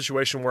 It's not a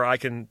situation where I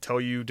can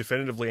tell you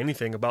definitively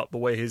anything about the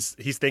way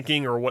he's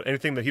thinking or what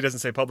anything that he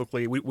doesn't say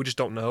publicly. We just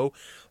don't know.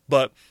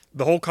 But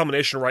the whole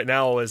combination right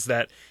now is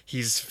that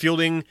he's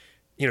fielding.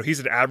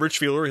 He's an average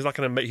fielder. He's not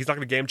going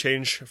to game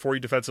change for you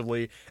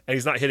defensively, and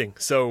he's not hitting.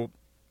 So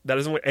that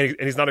isn't, and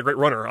he's not a great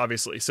runner,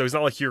 obviously. So he's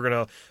not like you're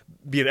going to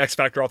be an X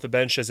factor off the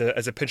bench as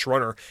a pinch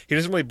runner. He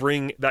doesn't really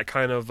bring that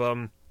kind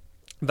of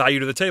value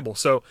to the table.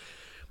 So,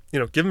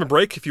 give him a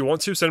break if you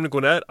want to. Send him to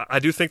Gwinnett. I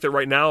do think that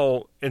right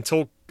now,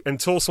 until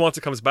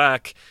Swanson comes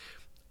back,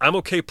 I'm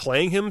okay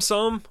playing him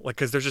some, like,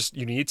 because there's just,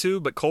 you need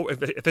to. But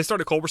if they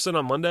started Culberson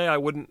on Monday, I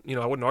wouldn't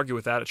argue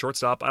with that at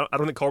shortstop. I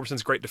don't think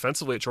Culberson's great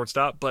defensively at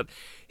shortstop, but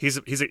this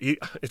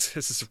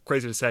is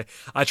crazy to say.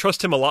 I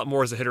trust him a lot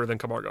more as a hitter than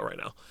Camargo right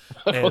now.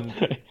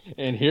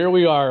 And here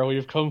we are.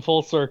 We've come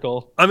full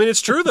circle. I mean,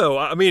 it's true though.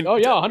 I mean, oh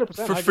yeah,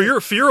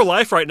 100%. For your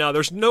life right now,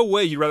 there's no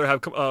way you'd rather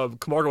have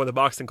Camargo in the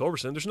box than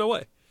Culberson. There's no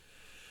way.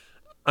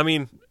 I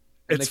mean,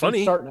 it's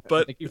funny,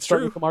 but it's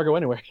true. Camargo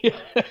anyway.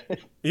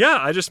 Yeah,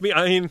 I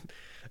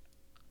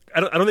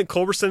don't think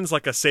Culberson's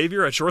like a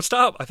savior at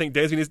shortstop. I think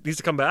Dansby needs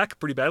to come back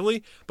pretty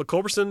badly. But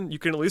Culberson, you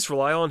can at least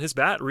rely on his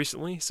bat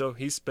recently, so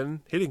he's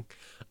been hitting.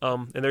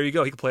 And there you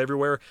go. He can play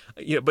everywhere.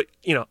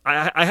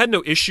 I had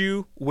no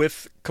issue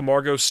with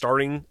Camargo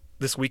starting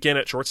this weekend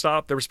at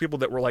shortstop. There was people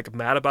that were like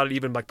mad about it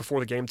even like before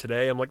the game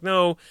today. I'm like,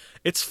 no,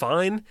 it's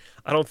fine.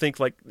 I don't think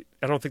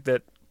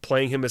that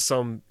playing him is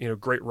some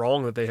great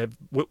wrong that they have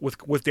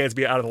with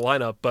Dansby out of the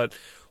lineup. But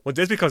when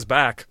Dansby comes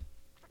back,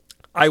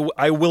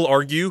 I will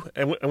argue,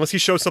 unless he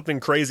shows something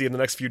crazy in the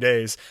next few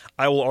days,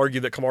 I will argue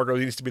that Camargo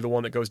needs to be the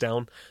one that goes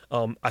down.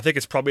 I think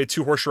it's probably a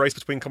 2-horse race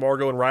between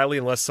Camargo and Riley,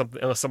 unless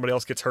somebody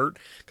else gets hurt,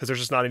 because there's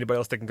just not anybody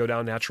else that can go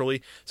down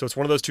naturally. So it's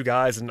one of those two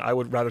guys, and I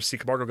would rather see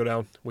Camargo go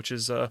down, which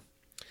is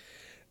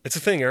it's a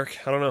thing, Eric.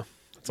 I don't know.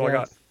 That's all I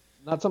got.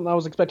 Not something I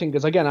was expecting,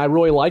 because again, I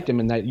really liked him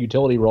in that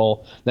utility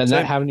role. Then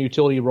that having a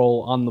utility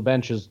role on the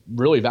bench is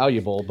really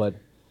valuable, but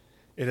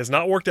it has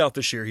not worked out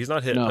this year. He's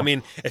not hitting. No. I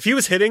mean, if he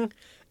was hitting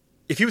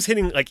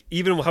like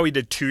even how he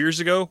did 2 years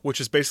ago, which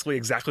is basically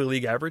exactly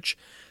league average,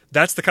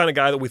 that's the kind of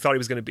guy that we thought he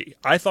was going to be.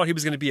 I thought he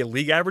was going to be a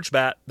league average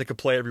bat that could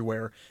play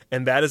everywhere,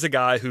 and that is a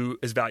guy who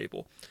is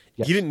valuable.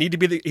 Yes. He didn't need to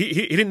be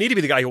he didn't need to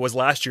be the guy who was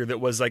last year that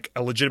was like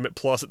a legitimate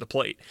plus at the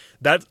plate.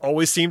 That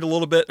always seemed a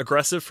little bit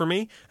aggressive for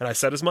me, and I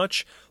said as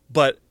much.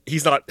 But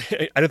he's not.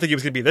 I didn't think he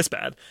was going to be this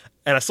bad,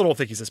 and I still don't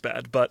think he's this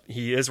bad. But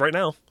he is right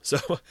now, so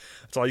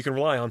that's all you can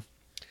rely on.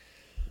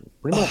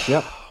 Pretty much,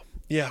 yeah.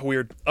 Yeah,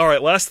 weird. All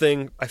right, last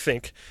thing, I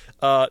think.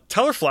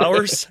 Tyler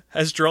Flowers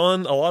has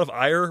drawn a lot of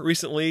ire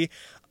recently.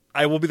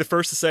 I will be the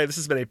first to say this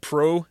has been a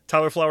pro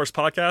Tyler Flowers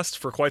podcast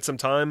for quite some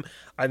time.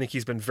 I think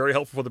he's been very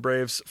helpful for the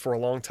Braves for a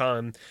long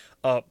time.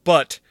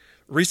 But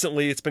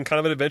recently, it's been kind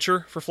of an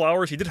adventure for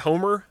Flowers. He did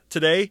homer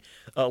today,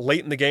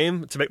 late in the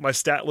game, to make my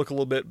stat look a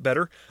little bit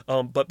better.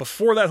 But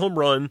before that home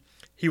run,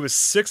 he was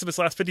 6 of his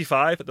last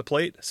 55 at the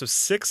plate, so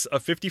 6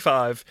 of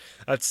 55.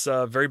 That's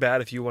very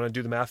bad if you want to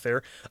do the math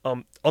there.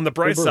 On the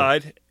bright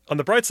side,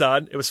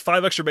 it was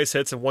 5 extra base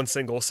hits and 1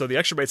 single. So the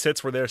extra base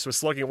hits were there, so his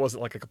slugging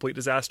wasn't like a complete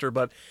disaster,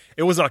 but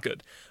it was not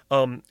good.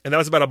 And that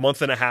was about a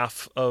month and a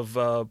half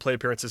of plate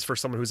appearances for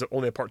someone who's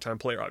only a part-time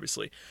player,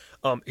 obviously.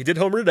 He did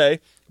homer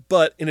today,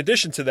 but in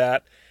addition to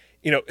that,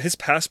 his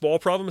pass ball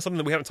problem is something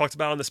that we haven't talked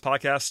about on this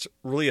podcast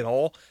really at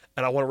all,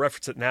 and I want to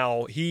reference it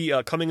now. He,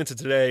 coming into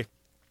today,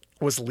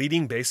 was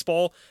leading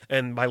baseball,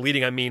 and by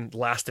leading I mean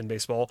last in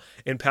baseball,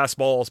 in pass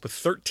balls with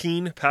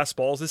 13 pass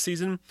balls this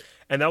season,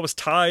 and that was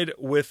tied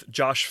with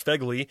Josh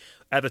Phegley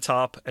at the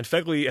top, and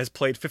Phegley has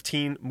played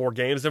 15 more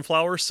games than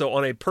Flowers, so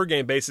on a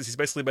per-game basis, he's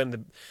basically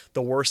been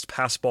the worst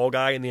pass ball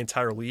guy in the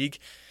entire league.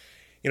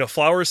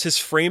 Flowers, his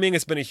framing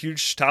has been a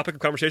huge topic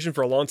of conversation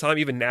for a long time,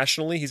 even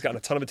nationally. He's gotten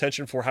a ton of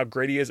attention for how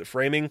great he is at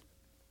framing,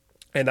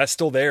 and that's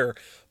still there,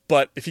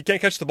 but if he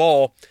can't catch the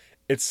ball,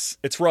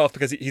 it's rough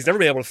because he's never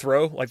been able to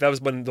throw. Like, that has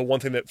been the one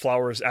thing that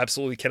Flowers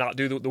absolutely cannot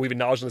do that we've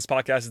acknowledged in this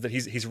podcast, is that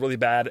he's really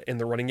bad in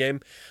the running game.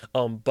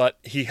 But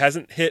he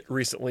hasn't hit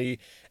recently,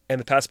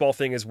 and the pass ball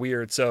thing is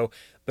weird. So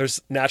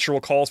there's natural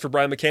calls for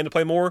Brian McCann to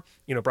play more.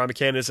 Brian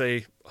McCann is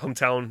a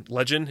hometown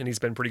legend, and he's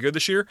been pretty good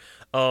this year.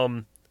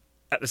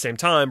 At the same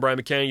time, Brian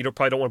McCann, you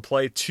probably don't want to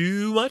play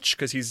too much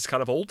because he's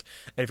kind of old.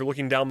 And if you're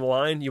looking down the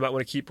line, you might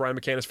want to keep Brian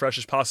McCann as fresh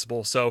as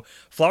possible. So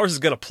Flowers is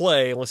going to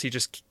play unless he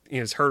just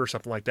is hurt or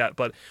something like that.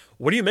 But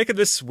what do you make of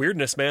this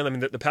weirdness, man? I mean,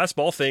 the pass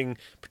ball thing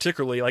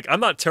particularly, like, I'm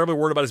not terribly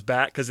worried about his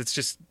bat because it's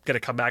just going to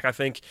come back, I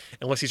think,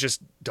 unless he's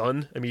just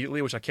done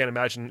immediately, which I can't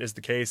imagine is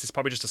the case. It's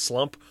probably just a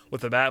slump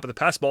with the bat. But the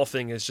pass ball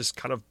thing is just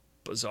kind of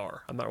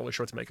bizarre. I'm not really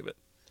sure what to make of it.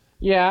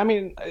 Yeah, I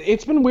mean,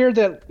 it's been weird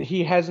that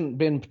he hasn't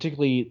been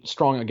particularly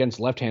strong against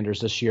left-handers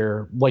this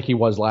year like he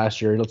was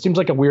last year. It seems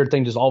like a weird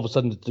thing just all of a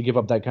sudden to give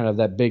up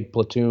that big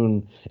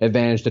platoon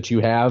advantage that you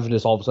have, and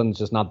just all of a sudden it's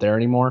just not there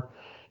anymore.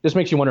 This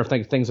makes you wonder if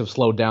things have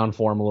slowed down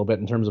for him a little bit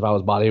in terms of how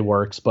his body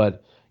works.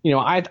 But,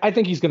 I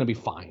think he's going to be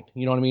fine.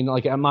 You know what I mean?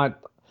 Like,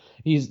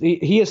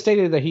 he has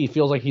stated that he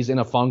feels like he's in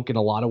a funk in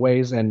a lot of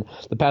ways, and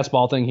the pass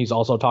ball thing he's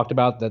also talked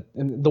about that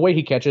and the way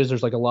he catches,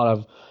 there's like a lot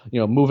of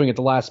moving at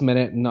the last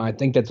minute, and I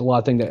think that's a lot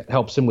of thing that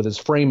helps him with his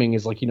framing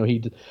is like he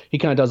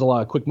kind of does a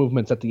lot of quick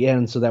movements at the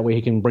end so that way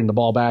he can bring the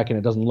ball back and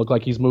it doesn't look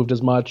like he's moved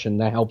as much,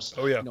 and that helps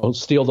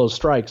steal those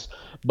strikes.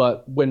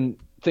 But when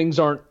things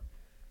aren't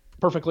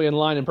perfectly in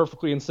line and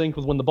perfectly in sync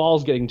with when the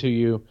ball's getting to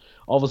you,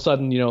 all of a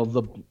sudden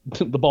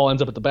the ball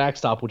ends up at the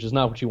backstop, which is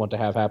not what you want to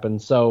have happen.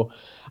 So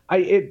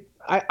I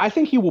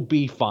think he will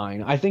be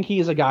fine. I think he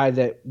is a guy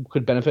that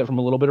could benefit from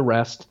a little bit of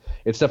rest.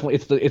 It's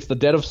definitely it's the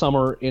dead of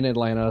summer in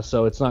Atlanta,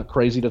 so it's not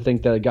crazy to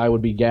think that a guy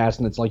would be gassed.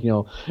 And it's like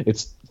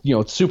it's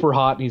super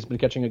hot. And he's been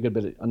catching a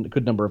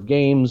good number of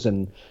games,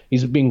 and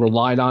he's being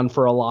relied on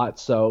for a lot.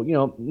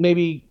 So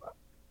maybe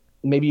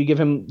you give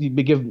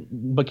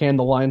McCann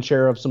the lion's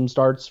share of some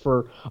starts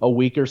for a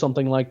week or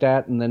something like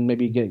that, and then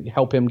maybe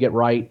help him get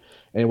right.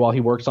 And while he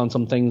works on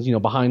some things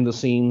behind the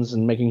scenes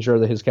and making sure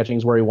that his catching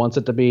is where he wants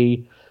it to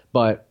be.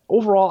 But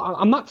overall,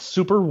 I'm not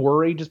super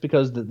worried just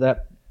because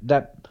that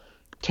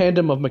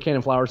tandem of McCann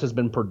and Flowers has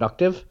been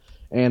productive.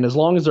 And as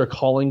long as they're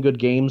calling good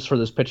games for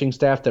this pitching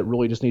staff that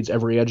really just needs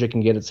every edge it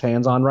can get its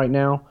hands on right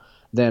now,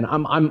 then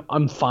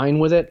I'm fine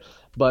with it.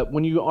 But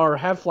when you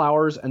have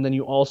Flowers and then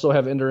you also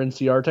have Ender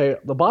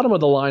Inciarte, the bottom of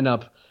the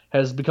lineup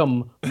has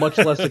become much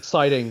less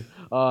exciting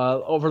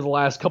over the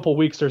last couple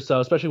weeks or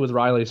so, especially with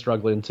Riley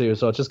struggling too.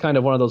 So it's just kind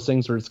of one of those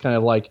things where it's kind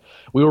of like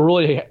we were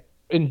really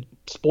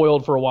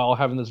spoiled for a while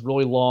having this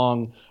really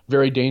long,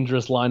 very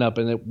dangerous lineup,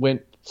 and it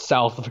went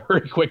south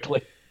very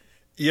quickly.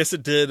 Yes,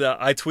 it did.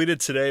 I tweeted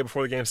today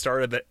before the game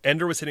started that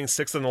Ender was hitting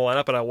sixth in the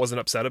lineup, and I wasn't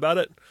upset about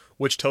it,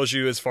 which tells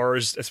you it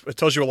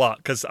tells you a lot,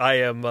 because I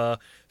am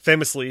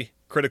famously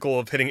critical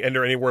of hitting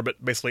Ender anywhere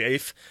but basically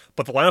eighth.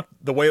 But the lineup,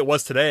 the way it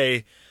was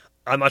today,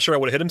 I'm not sure I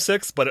would have hit him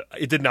sixth, but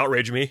it didn't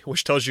outrage me,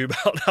 which tells you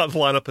about how the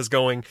lineup is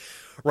going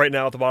right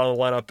now at the bottom of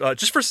the lineup.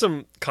 Just for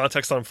some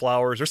context on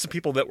Flowers, there's some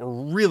people that were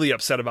really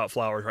upset about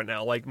Flowers right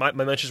now. Like my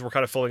mentions were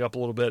kind of filling up a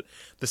little bit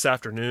this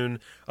afternoon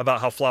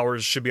about how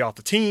Flowers should be off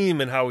the team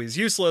and how he's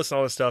useless and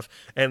all this stuff.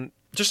 And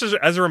just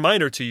as a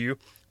reminder to you,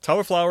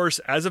 Tyler Flowers,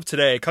 as of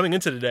today, coming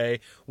into today,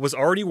 was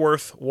already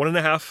worth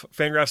 1.5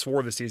 Fangraphs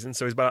WAR this season,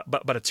 so he's about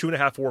a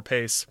 2.5 WAR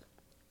pace.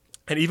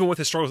 And even with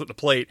his struggles at the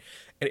plate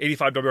and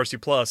 85 WRC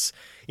plus,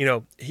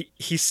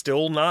 he's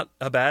still not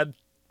a bad,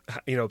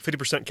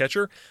 50%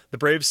 catcher. The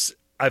Braves,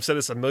 I've said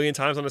this a million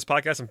times on this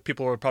podcast, and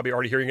people are probably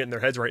already hearing it in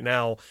their heads right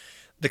now.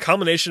 The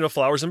combination of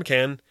Flowers and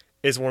McCann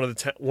is one of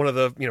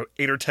the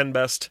 8 or 10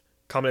 best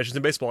combinations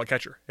in baseball at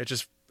catcher. It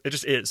just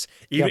is.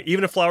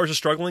 Even if Flowers is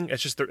struggling,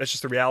 it's just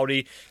the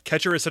reality.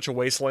 Catcher is such a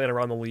wasteland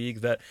around the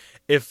league that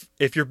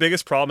if your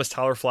biggest problem is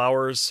Tyler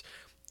Flowers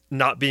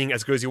not being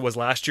as good as he was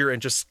last year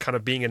and just kind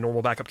of being a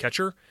normal backup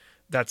catcher,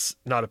 that's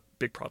not a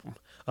big problem.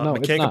 No,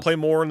 McCann can play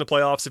more in the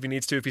playoffs if he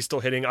needs to, if he's still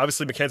hitting.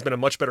 Obviously, McCann's been a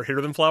much better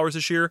hitter than Flowers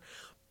this year,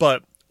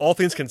 but all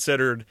things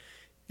considered,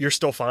 you're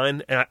still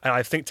fine. And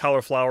I think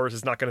Tyler Flowers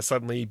is not going to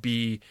suddenly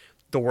be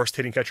the worst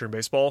hitting catcher in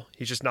baseball.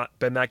 He's just not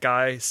been that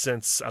guy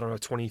since,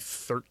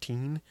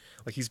 2013.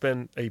 Like, he's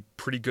been a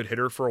pretty good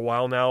hitter for a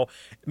while now.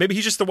 Maybe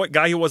he's just the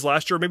guy he was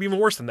last year, maybe even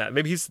worse than that.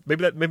 Maybe his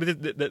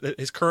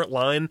current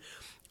line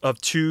of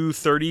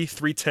 230,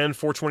 310,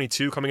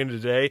 422 coming into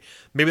today,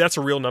 maybe that's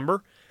a real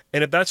number.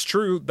 And if that's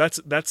true,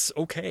 that's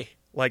okay.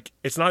 Like,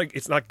 it's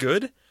not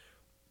good,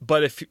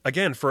 but if,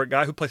 again, for a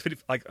guy who plays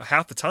 50, like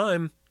half the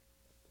time,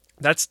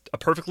 that's a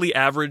perfectly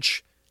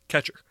average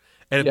catcher.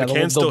 And if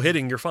McCann's still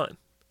hitting, you're fine.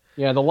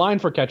 Yeah, the line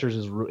for catchers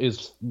is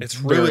it's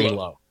very really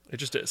low. It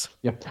just is.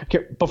 Yeah.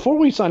 Okay, before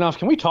we sign off,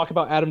 can we talk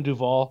about Adam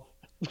Duvall?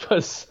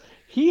 Because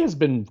he has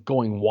been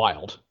going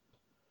wild.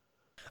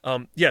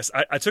 Yes,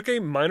 I took a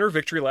minor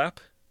victory lap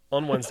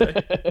on Wednesday.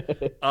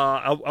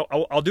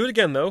 I'll do it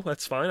again, though.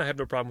 That's fine. I have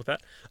no problem with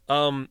that.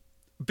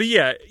 But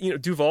yeah,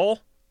 Duvall,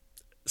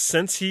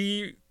 since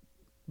he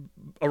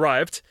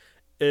arrived,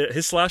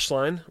 his slash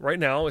line right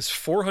now is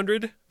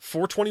 400,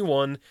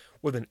 421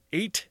 with an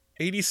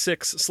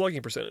 886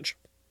 slugging percentage.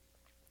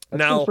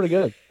 That's pretty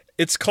good.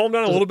 It's calmed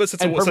down a little bit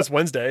since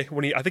Wednesday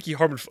when I think he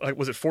harbored,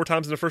 was it 4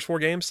 times in the first 4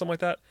 games, something like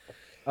that?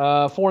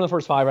 4 in the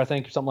first 5, I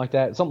think, something like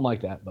that,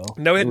 though.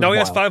 Now he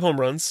has 5 home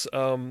runs,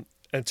 and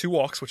 2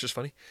 walks, which is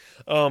funny.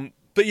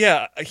 But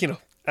yeah,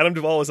 Adam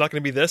Duvall is not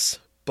going to be this,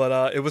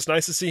 but it was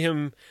nice to see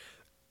him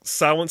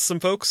silence some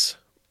folks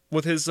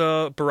with his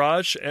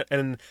barrage,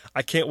 and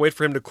I can't wait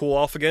for him to cool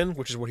off again,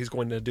 which is what he's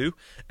going to do,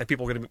 and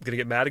people are going to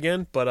get mad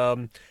again.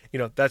 But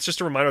that's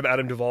just a reminder that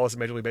Adam Duvall is a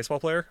Major League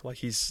Baseball player. Like,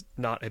 he's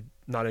not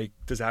a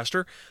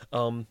disaster.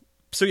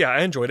 So yeah,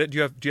 I enjoyed it.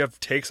 Do you have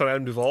takes on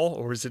Adam Duvall,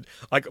 or is it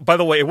like? By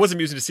the way, it was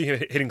amusing to see him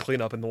hitting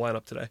cleanup in the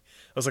lineup today. I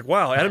was like,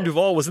 wow, Adam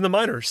Duvall was in the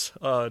minors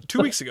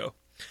 2 weeks ago.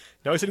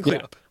 Now he's hitting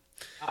cleanup.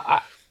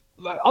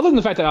 Other than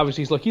the fact that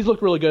obviously he's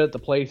looked really good at the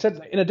plate.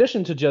 In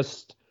addition to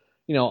just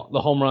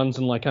the home runs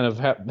and like kind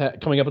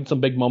of coming up in some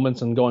big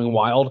moments and going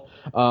wild.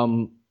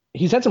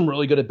 He's had some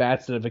really good at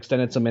bats that have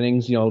extended some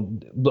innings.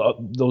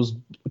 Those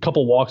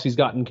couple walks he's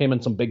gotten came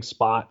in some big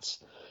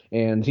spots,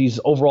 and he's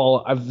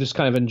overall. I've just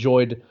kind of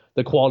enjoyed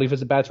the quality of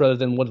his at bats rather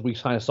than what we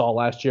kind of saw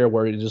last year,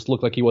 where it just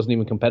looked like he wasn't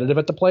even competitive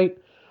at the plate.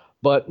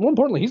 But more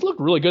importantly, he's looked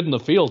really good in the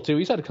field too.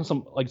 He's had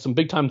some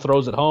big time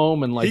throws at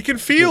home, and he can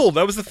field.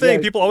 That was the thing.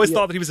 Yeah, People always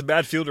thought that he was a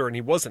bad fielder, and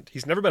he wasn't.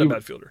 He's never been a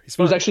bad fielder. He's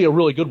fine. He was actually a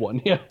really good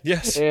one. Yeah.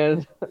 Yes.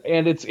 And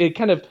it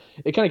kind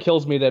of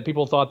kills me that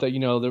people thought that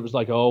there was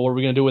like, oh, what are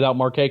we gonna do without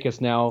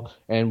Markakis now?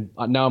 And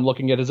now I'm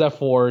looking at his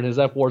F4, and his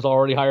F4 is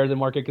already higher than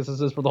Markakis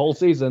is for the whole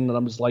season, and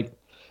I'm just like,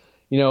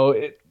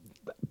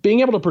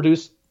 being able to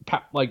produce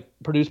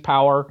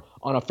power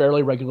on a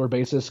fairly regular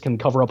basis can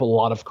cover up a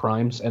lot of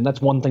crimes, and that's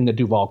one thing that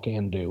Duvall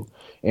can do.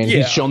 And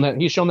he's shown that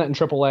in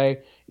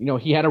AAA.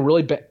 He had a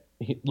really bad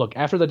look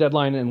after the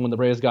deadline, and when the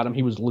Braves got him,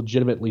 he was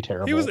legitimately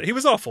terrible. He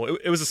was awful.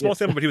 It was a small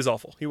sample, but he was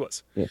awful. He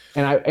was. Yeah.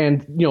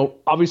 And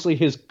obviously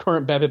his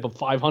current BABIP of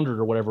 500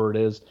 or whatever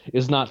it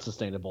is not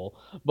sustainable.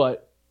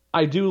 But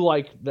I do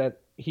like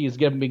that he's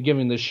been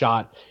given this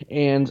shot,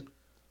 and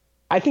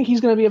I think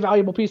he's going to be a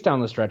valuable piece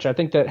down the stretch. I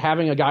think that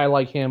having a guy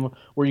like him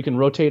where you can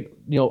rotate,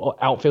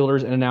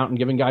 outfielders in and out and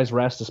giving guys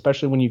rest,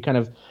 especially when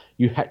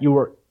you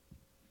are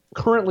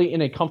currently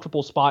in a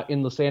comfortable spot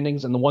in the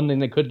standings. And the one thing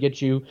that could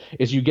get you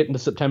is you get into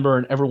September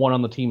and everyone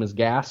on the team is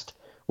gassed,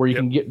 where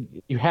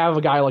you have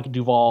a guy like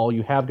Duvall,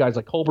 you have guys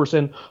like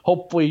Culberson.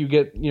 Hopefully you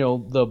get,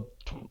 the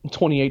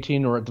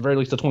 2018 or at the very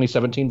least the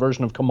 2017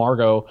 version of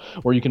Camargo,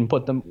 where you can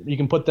put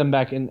them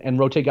back in and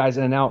rotate guys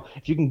in and out.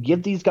 If you can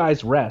give these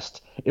guys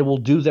rest, it will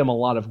do them a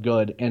lot of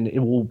good, and it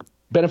will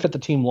benefit the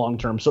team long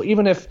term. So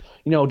even if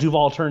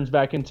Duvall turns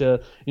back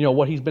into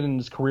what he's been in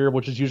his career,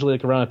 which is usually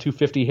like around a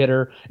 250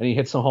 hitter, and he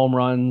hits some home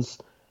runs,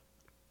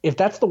 if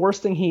that's the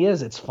worst thing he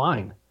is, it's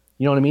fine.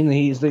 You know what I mean?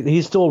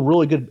 He's still a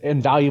really good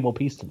and valuable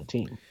piece to the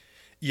team.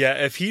 Yeah,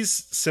 if he's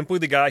simply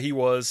the guy he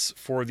was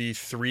for the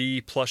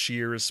 3+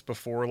 years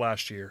before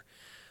last year,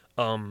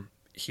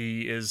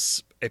 he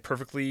is a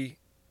perfectly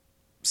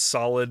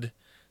solid,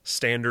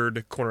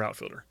 standard corner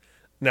outfielder.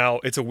 Now,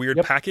 it's a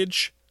weird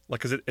package,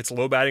 because it's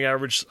low batting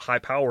average, high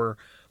power,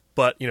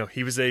 but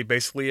he was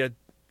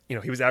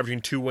he was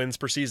averaging 2 wins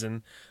per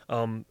season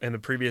in the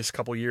previous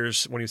couple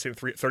years when he was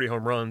hitting 30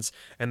 home runs,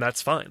 and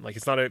that's fine. Like,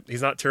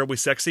 he's not terribly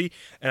sexy,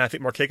 and I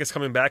think Markakis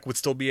coming back would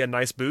still be a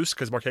nice boost,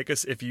 because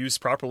Markakis, if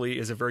used properly,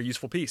 is a very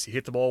useful piece. He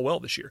hit the ball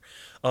well this year,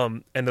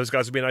 and those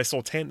guys would be a nice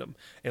little tandem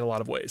in a lot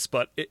of ways.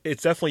 But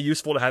it's definitely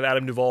useful to have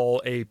Adam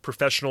Duvall, a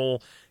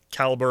professional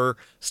caliber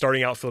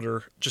starting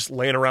outfielder, just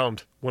laying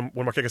around when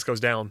Markakis goes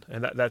down,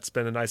 and that's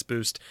been a nice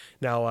boost.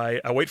 Now I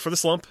wait for the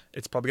slump.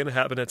 It's probably going to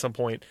happen at some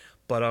point,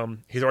 but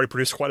he's already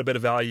produced quite a bit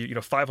of value.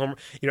 5 home,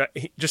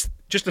 just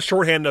the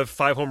shorthand of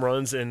 5 home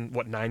runs in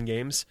 9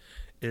 games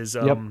is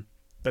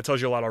that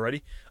tells you a lot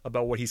already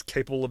about what he's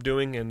capable of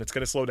doing, and it's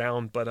going to slow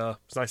down, but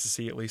it's nice to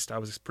see. At least I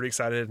was pretty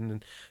excited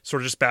and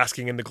sort of just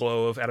basking in the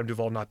glow of Adam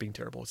Duvall not being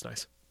terrible. It's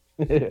nice.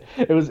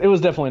 It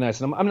was definitely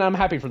nice, and I'm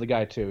happy for the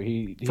guy too.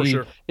 He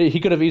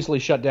could have easily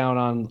shut down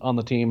on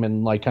the team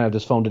and kind of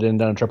just phoned it in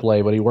down in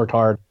AAA, but he worked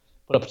hard,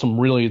 put up some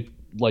really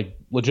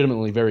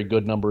legitimately very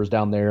good numbers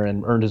down there,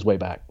 and earned his way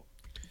back.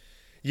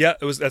 Yeah,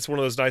 that's one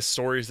of those nice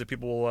stories that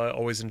people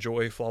always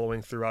enjoy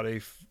following throughout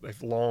a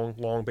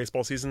long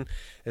baseball season,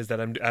 is that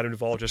Adam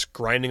Duvall just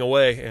grinding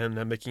away and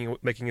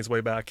making his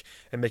way back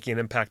and making an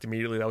impact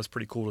immediately. That was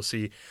pretty cool to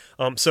see.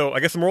 So I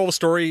guess the moral of the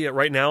story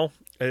right now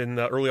in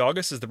early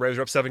August is the Braves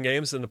are up 7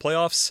 games in the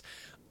playoffs,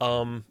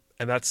 and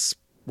that's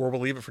where we'll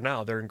leave it for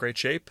now. They're in great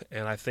shape,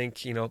 and I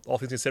think, all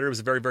things considered, it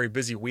was a very, very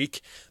busy week.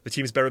 The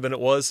team's better than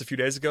it was a few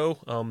days ago.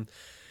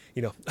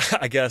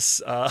 I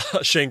guess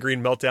Shane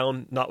Green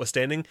meltdown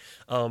notwithstanding,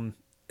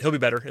 he'll be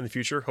better in the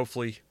future,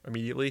 hopefully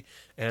immediately.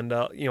 And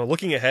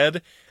looking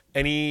ahead,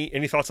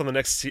 any thoughts on the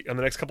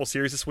next couple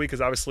series this week?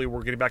 Because obviously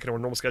we're getting back into our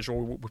normal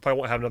schedule. We probably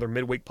won't have another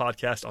midweek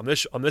podcast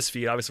on this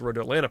feed. Obviously, Road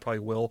to Atlanta probably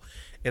will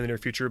in the near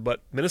future.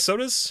 But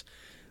Minnesota's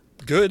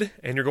good,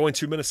 and you're going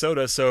to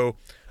Minnesota, so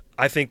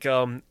I think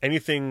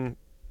anything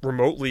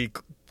remotely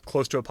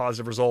close to a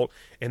positive result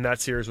in that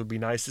series would be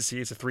nice to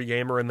see. It's a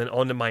 3-gamer, and then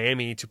on to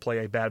Miami to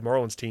play a bad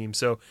Marlins team.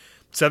 So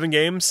 7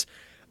 games.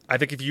 I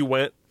think if you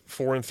went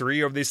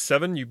 4-3 over these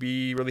 7, you'd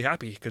be really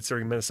happy,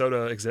 considering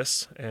Minnesota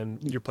exists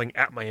and you're playing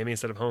at Miami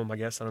instead of home, I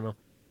guess. I don't know.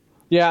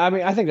 Yeah, I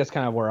mean, I think that's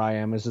kind of where I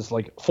am. Is just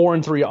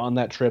 4-3 on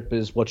that trip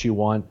is what you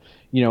want.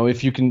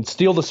 If you can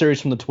steal the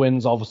series from the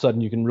Twins, all of a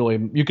sudden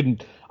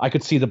I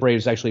could see the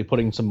Braves actually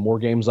putting some more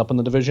games up in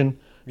the division.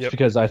 Yep.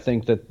 Because I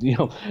think that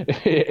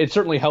it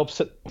certainly helps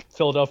that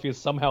Philadelphia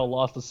somehow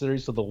lost the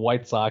series to the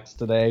White Sox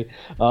today.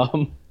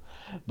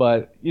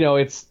 But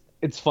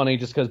it's funny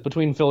just because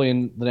between Philly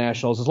and the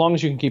Nationals, as long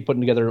as you can keep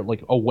putting together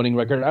a winning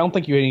record, I don't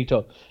think you need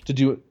to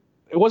do it.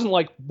 It wasn't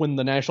like when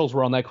the Nationals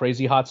were on that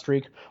crazy hot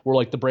streak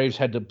where the Braves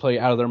had to play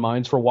out of their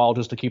minds for a while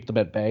just to keep them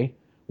at bay,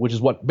 which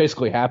is what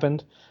basically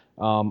happened.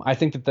 I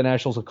think that the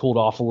Nationals have cooled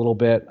off a little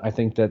bit. I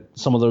think that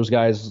some of those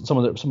guys, some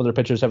of their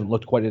pitchers haven't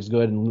looked quite as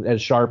good and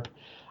as sharp.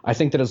 I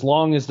think that as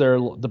long as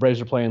the Braves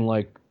are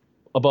playing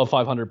above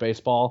 500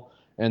 baseball,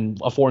 and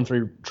a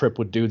 4-3 trip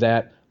would do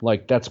that,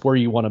 that's where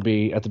you want to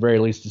be at the very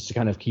least, just to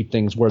kind of keep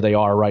things where they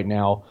are right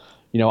now.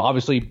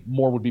 Obviously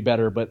more would be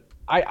better, but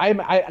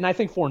I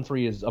think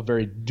 4-3 is a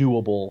very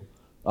doable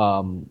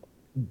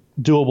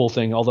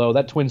thing. Although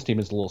that Twins team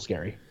is a little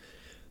scary.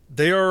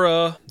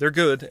 They're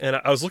good,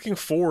 and I was looking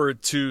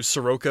forward to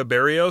Soroka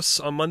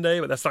Berrios on Monday,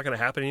 but that's not going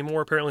to happen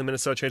anymore. Apparently,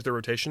 Minnesota changed their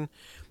rotation,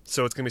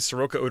 so it's going to be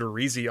Soroka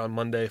Odorizzi on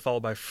Monday,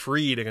 followed by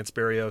Fried against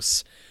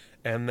Berrios,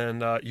 and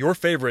then your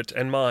favorite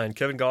and mine,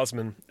 Kevin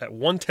Gausman, at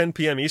 1:10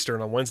 p.m.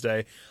 Eastern on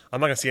Wednesday. I'm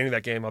not going to see any of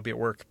that game; I'll be at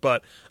work,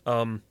 but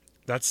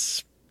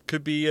that's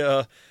could be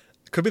the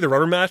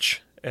rubber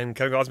match, and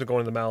Kevin Gausman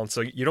going to the mound.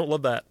 So you don't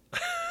love that.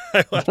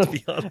 I have to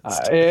be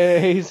honest.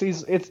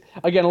 It's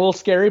again a little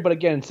scary, but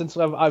again, since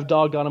I've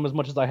dogged on him as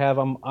much as I have,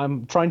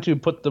 I'm trying to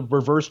put the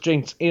reverse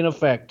jinx in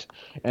effect.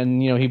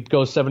 And he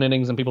goes 7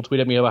 innings, and people tweet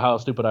at me about how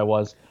stupid I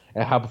was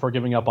and how before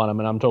giving up on him,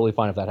 and I'm totally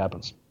fine if that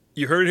happens.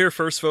 You heard it here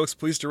first, folks.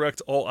 Please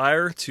direct all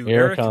ire to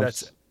Eric.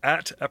 That's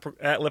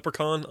at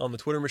Leprechaun on the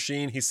Twitter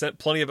machine. He sent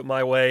plenty of it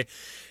my way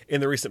in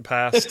the recent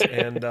past,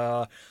 and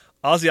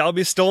Ozzie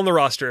Albies still on the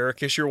roster,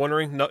 Eric, in case you're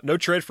wondering. No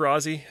trade for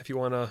Ozzie if you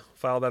want to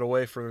file that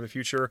away for the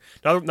future.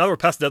 Now that we're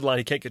past the deadline,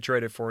 he can't get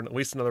traded for at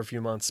least another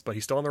few months, but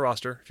he's still on the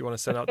roster if you want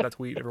to send out that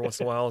tweet every once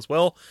in a while as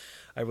well.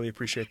 I really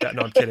appreciate that.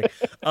 No, I'm kidding.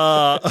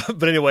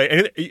 But anyway,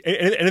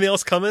 anything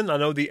else coming? I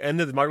know the end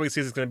of the minor league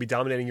season is going to be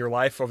dominating your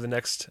life over the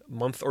next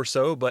month or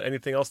so, but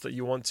anything else that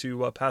you want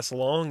to pass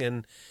along,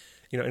 and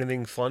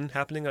anything fun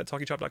happening at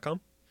TalkieChop.com?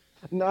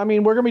 No, I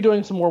mean, we're going to be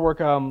doing some more work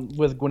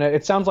with Gwinnett.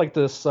 It sounds like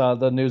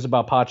the news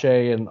about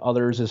Pache and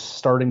others is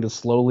starting to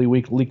slowly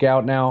leak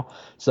out now.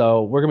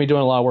 So we're going to be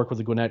doing a lot of work with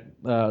the Gwinnett,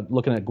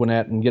 looking at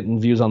Gwinnett and getting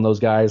views on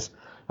those guys,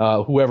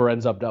 whoever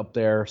ends up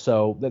there.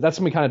 So that's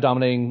going to be kind of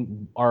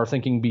dominating our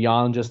thinking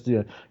beyond just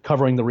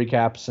covering the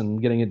recaps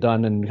and getting it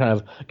done and kind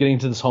of getting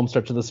into this home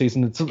stretch of the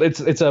season.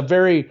 It's a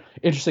very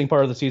interesting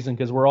part of the season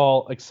because we're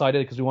all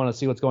excited because we want to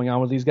see what's going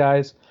on with these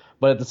guys.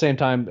 But at the same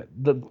time,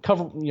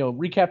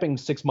 recapping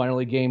 6 minor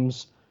league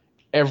games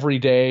every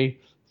day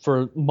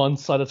for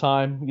months at a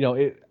time,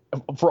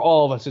 for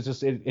all of us,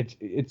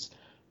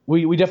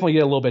 we definitely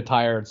get a little bit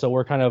tired. So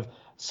we're kind of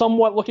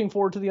somewhat looking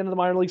forward to the end of the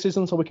minor league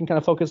season, so we can kind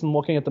of focus on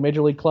looking at the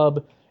major league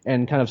club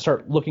and kind of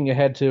start looking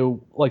ahead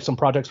to like some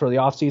projects for the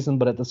off season.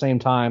 But at the same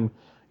time,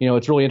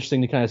 it's really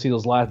interesting to kind of see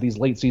these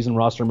late season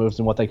roster moves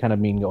and what they kind of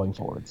mean going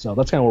forward. So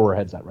that's kind of where we're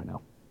heads at right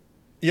now.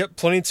 Yep,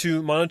 plenty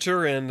to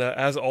monitor, and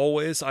as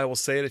always, I will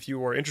say it, if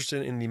you are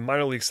interested in the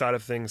minor league side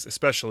of things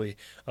especially,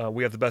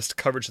 we have the best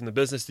coverage in the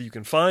business that you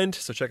can find,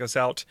 so check us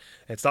out.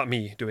 It's not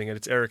me doing it,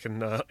 it's Eric,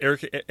 and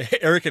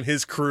Eric and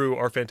his crew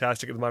are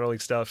fantastic at the minor league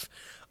stuff.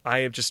 I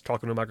am just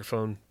talking to a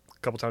microphone a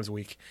couple times a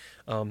week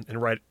and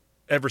write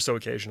ever so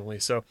occasionally.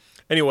 So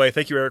anyway,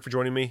 thank you, Eric, for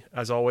joining me,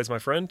 as always, my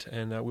friend,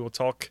 and we will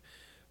talk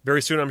very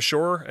soon, I'm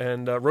sure,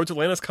 and Road to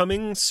Atlanta is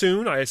coming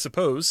soon, I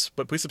suppose,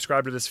 but please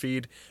subscribe to this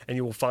feed, and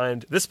you will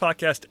find this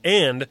podcast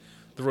and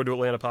the Road to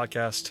Atlanta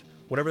podcast,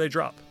 whenever they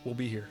drop, we'll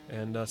be here,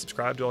 and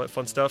subscribe to all that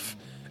fun stuff.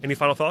 Any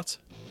final thoughts?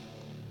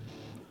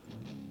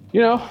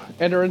 Ender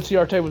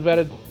Inciarte was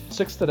batted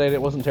 6th today, and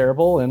it wasn't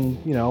terrible, and,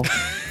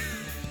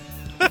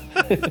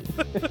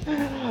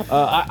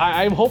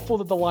 I'm hopeful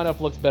that the lineup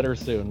looks better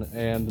soon,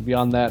 and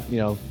beyond that,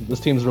 this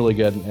team's really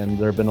good, and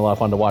they've been a lot of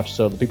fun to watch,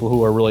 so the people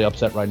who are really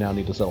upset right now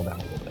need to settle down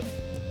a little bit.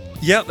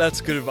 Yeah, that's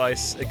good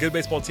advice. A good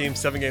baseball team,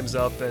 7 games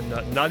up, and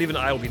not even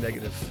I will be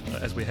negative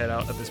as we head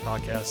out of this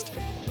podcast.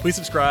 Please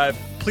subscribe,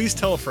 please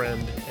tell a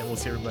friend, and we'll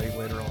see everybody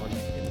later on.